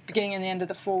 At the beginning and the end of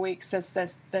the 4 weeks,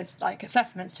 there's like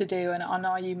assessments to do, and on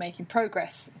are you making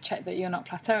progress? Check that you're not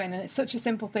plateauing, and it's such a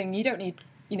simple thing. You don't need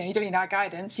our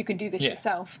guidance. You can do this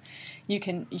yourself. You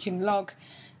can log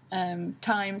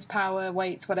times, power,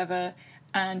 weights, whatever,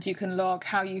 and you can log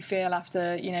how you feel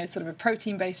after sort of a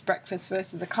protein-based breakfast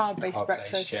versus a carb-based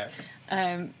breakfast.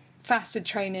 fasted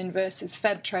training versus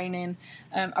fed training.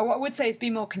 What I would say is be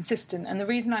more consistent. And the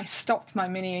reason I stopped my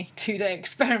mini 2-day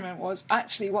experiment was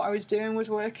actually what I was doing was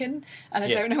working, and I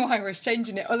don't know why I was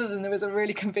changing it, other than there was a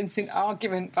really convincing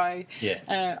argument by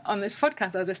on this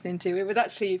podcast I was listening to. It was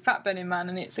actually Fat Burning Man,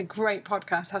 and it's a great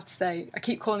podcast, I have to say. I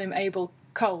keep calling him Abel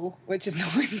Cole, which is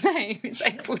not his name. It's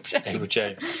Abel James. Abel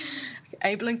James.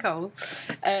 Abel and Cole.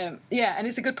 And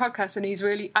it's a good podcast, and he's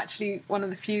really actually one of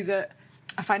the few that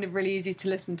I find it really easy to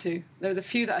listen to. There was a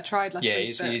few that I tried last week. Yeah,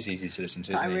 he's easy to listen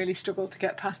to, I really struggled to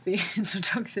get past the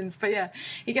introductions. But yeah,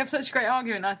 he gave such a great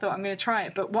argument, I thought I'm going to try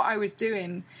it. But what I was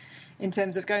doing in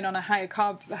terms of going on a higher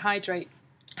carbohydrate,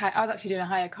 I was actually doing a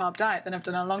higher carb diet than I've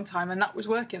done in a long time, and that was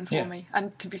working for me.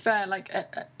 And to be fair,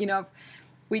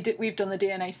 we've done the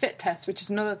DNA Fit test, which is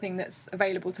another thing that's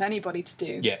available to anybody to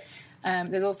do. Yeah.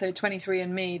 There's also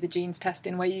 23andMe, the genes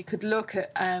testing, where you could look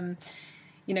at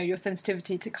your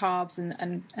sensitivity to carbs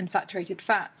and saturated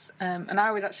fats. And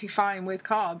I was actually fine with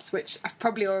carbs, which I've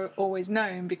probably always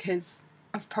known because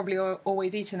I've probably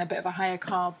always eaten a bit of a higher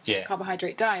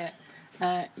carbohydrate diet.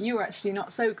 You were actually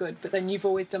not so good, but then you've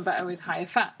always done better with higher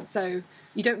fat. So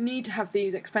you don't need to have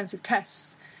these expensive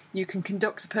tests. You can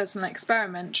conduct a personal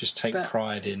experiment. Just take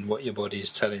pride in what your body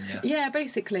is telling you. Yeah,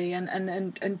 basically,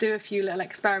 and do a few little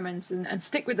experiments and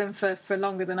stick with them for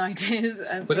longer than I did.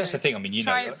 Well, that's the thing. I mean,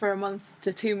 try it for a month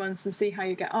to 2 months and see how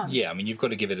you get on. Yeah, I mean, you've got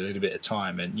to give it a little bit of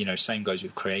time, and same goes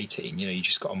with creatine. You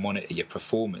just got to monitor your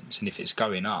performance, and if it's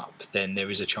going up, then there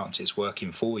is a chance it's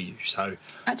working for you. So,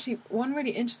 actually, one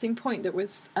really interesting point that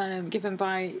was given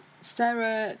by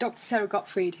Dr. Sarah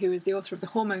Gottfried, who is the author of The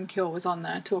Hormone Cure, was on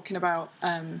there talking about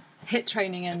HIIT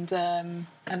training and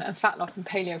fat loss and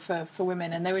paleo for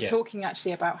women, and they were talking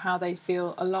actually about how they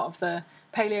feel a lot of the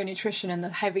paleo nutrition and the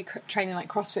heavy training like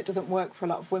CrossFit doesn't work for a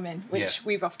lot of women, which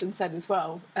we've often said as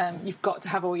well. You've got to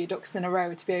have all your ducks in a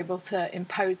row to be able to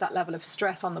impose that level of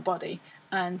stress on the body,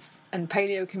 and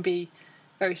paleo can be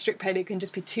very strict. Paleo can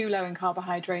just be too low in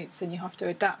carbohydrates, and you have to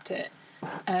adapt it.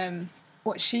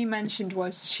 What she mentioned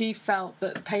was she felt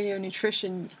that paleo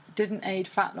nutrition didn't aid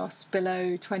fat loss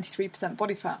below 23%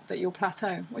 body fat, that you'll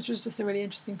plateau, which was just a really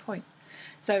interesting point.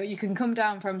 So you can come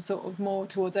down from sort of more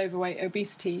towards overweight,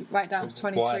 obesity, right down to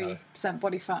 23%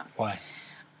 body fat. Why?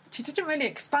 She didn't really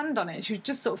expand on it. She was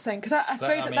just sort of saying, because I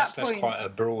suppose at that point... That's quite a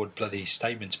broad bloody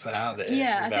statement to put out there.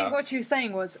 Yeah, I think what she was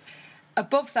saying was,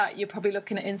 above that, you're probably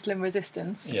looking at insulin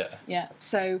resistance. Yeah.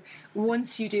 So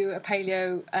once you do a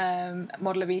paleo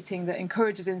model of eating that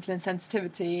encourages insulin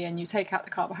sensitivity, and you take out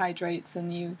the carbohydrates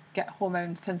and you get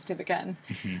hormone sensitive again,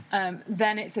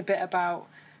 then it's a bit about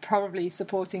probably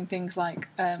supporting things like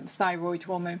thyroid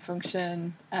hormone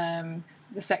function, the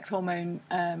sex hormone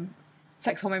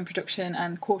production,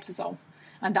 and cortisol.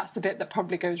 And that's the bit that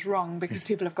probably goes wrong, because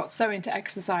people have got so into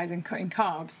exercise and cutting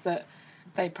carbs that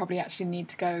they probably actually need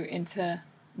to go into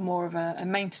more of a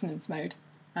maintenance mode.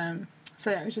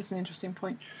 So it was just an interesting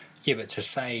point. Yeah, but to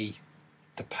say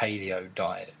the paleo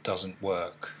diet doesn't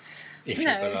work if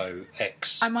you're below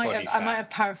X body fat. I might have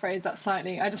paraphrased that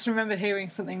slightly. I just remember hearing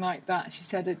something like that. She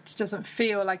said it doesn't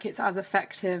feel like it's as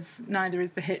effective, neither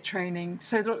is the HIIT training.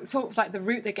 So sort of like the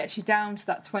route that gets you down to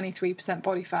that 23%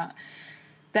 body fat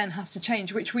then has to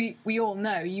change, which we all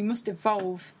know. You must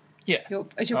evolve. Yeah.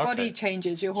 As your body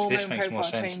changes, your hormone profile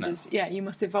changes. Yeah, you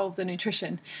must evolve the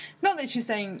nutrition. Not that she's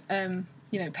saying,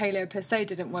 paleo per se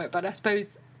didn't work, but I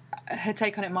suppose her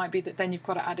take on it might be that then you've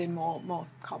got to add in more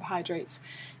carbohydrates.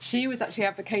 She was actually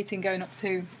advocating going up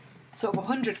to sort of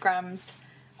 100 grams,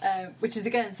 which is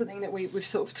again something that we've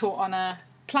sort of taught on our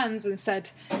plans and said,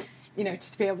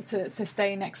 to be able to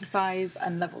sustain exercise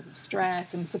and levels of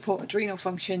stress and support adrenal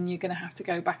function, you're going to have to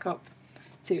go back up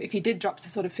to, if you did drop to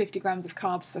sort of 50 grams of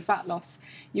carbs for fat loss,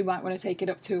 you might want to take it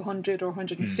up to 100 or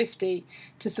 150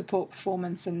 to support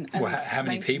performance and how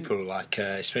many people, like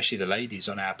especially the ladies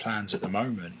on our plans at the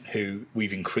moment, who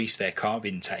we've increased their carb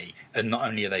intake, and not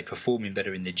only are they performing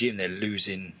better in the gym, they're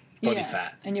losing body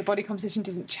fat, and your body composition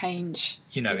doesn't change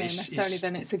necessarily,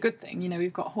 then it's a good thing.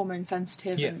 We've got hormone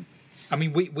sensitive. I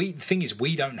mean, the thing is,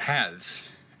 we don't have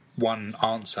one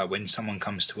answer when someone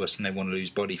comes to us and they want to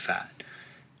lose body fat.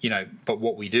 But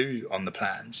what we do on the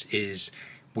plans is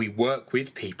we work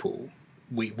with people.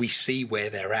 We see where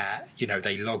they're at.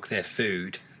 They log their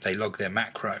food, they log their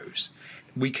macros.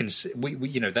 We can,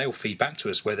 they'll feed back to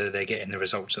us whether they're getting the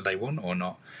results that they want or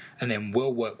not, and then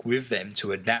we'll work with them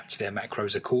to adapt their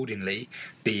macros accordingly.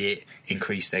 Be it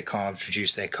increase their carbs,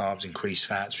 reduce their carbs, increase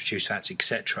fats, reduce fats,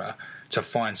 etc., to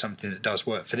find something that does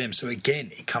work for them. So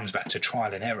again, it comes back to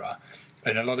trial and error,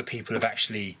 and a lot of people have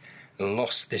actually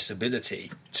lost this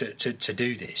ability to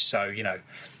do this. So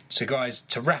guys,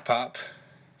 to wrap up,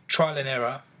 trial and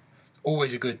error,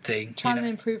 Always a good thing. Trial and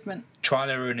improvement. Trial,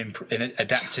 error, and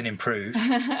adapt and improve.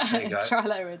 There you go.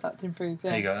 Trial, error, adapt, improve.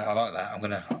 Yeah. There you go. I like that. I'm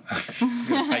gonna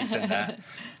patent that.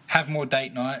 Have more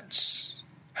date nights.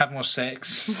 Have more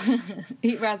sex.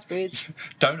 Eat raspberries.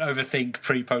 Don't overthink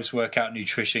pre-post workout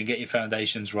nutrition. Get your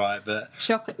foundations right. But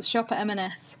shop at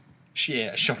M&S.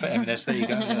 Yeah, shop at M&S. There you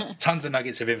go. Yeah. Tons of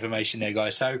nuggets of information there,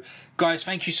 guys. So, guys,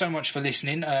 thank you so much for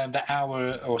listening. That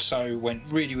hour or so went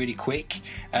really, really quick.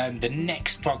 The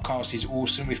next podcast is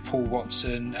awesome with Paul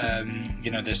Watson.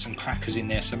 There's some crackers in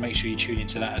there, so make sure you tune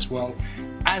into that as well.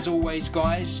 As always,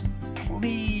 guys,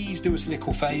 please do us a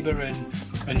little favour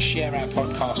and share our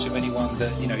podcast with anyone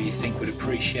that you think would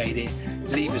appreciate it.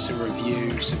 Leave us a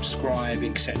review, subscribe,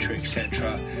 etc.,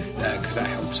 because that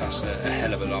helps us a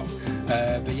hell of a lot.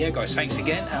 But yeah, guys, thanks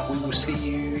again, and we will see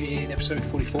you in episode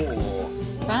 44.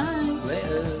 Bye.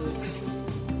 Later.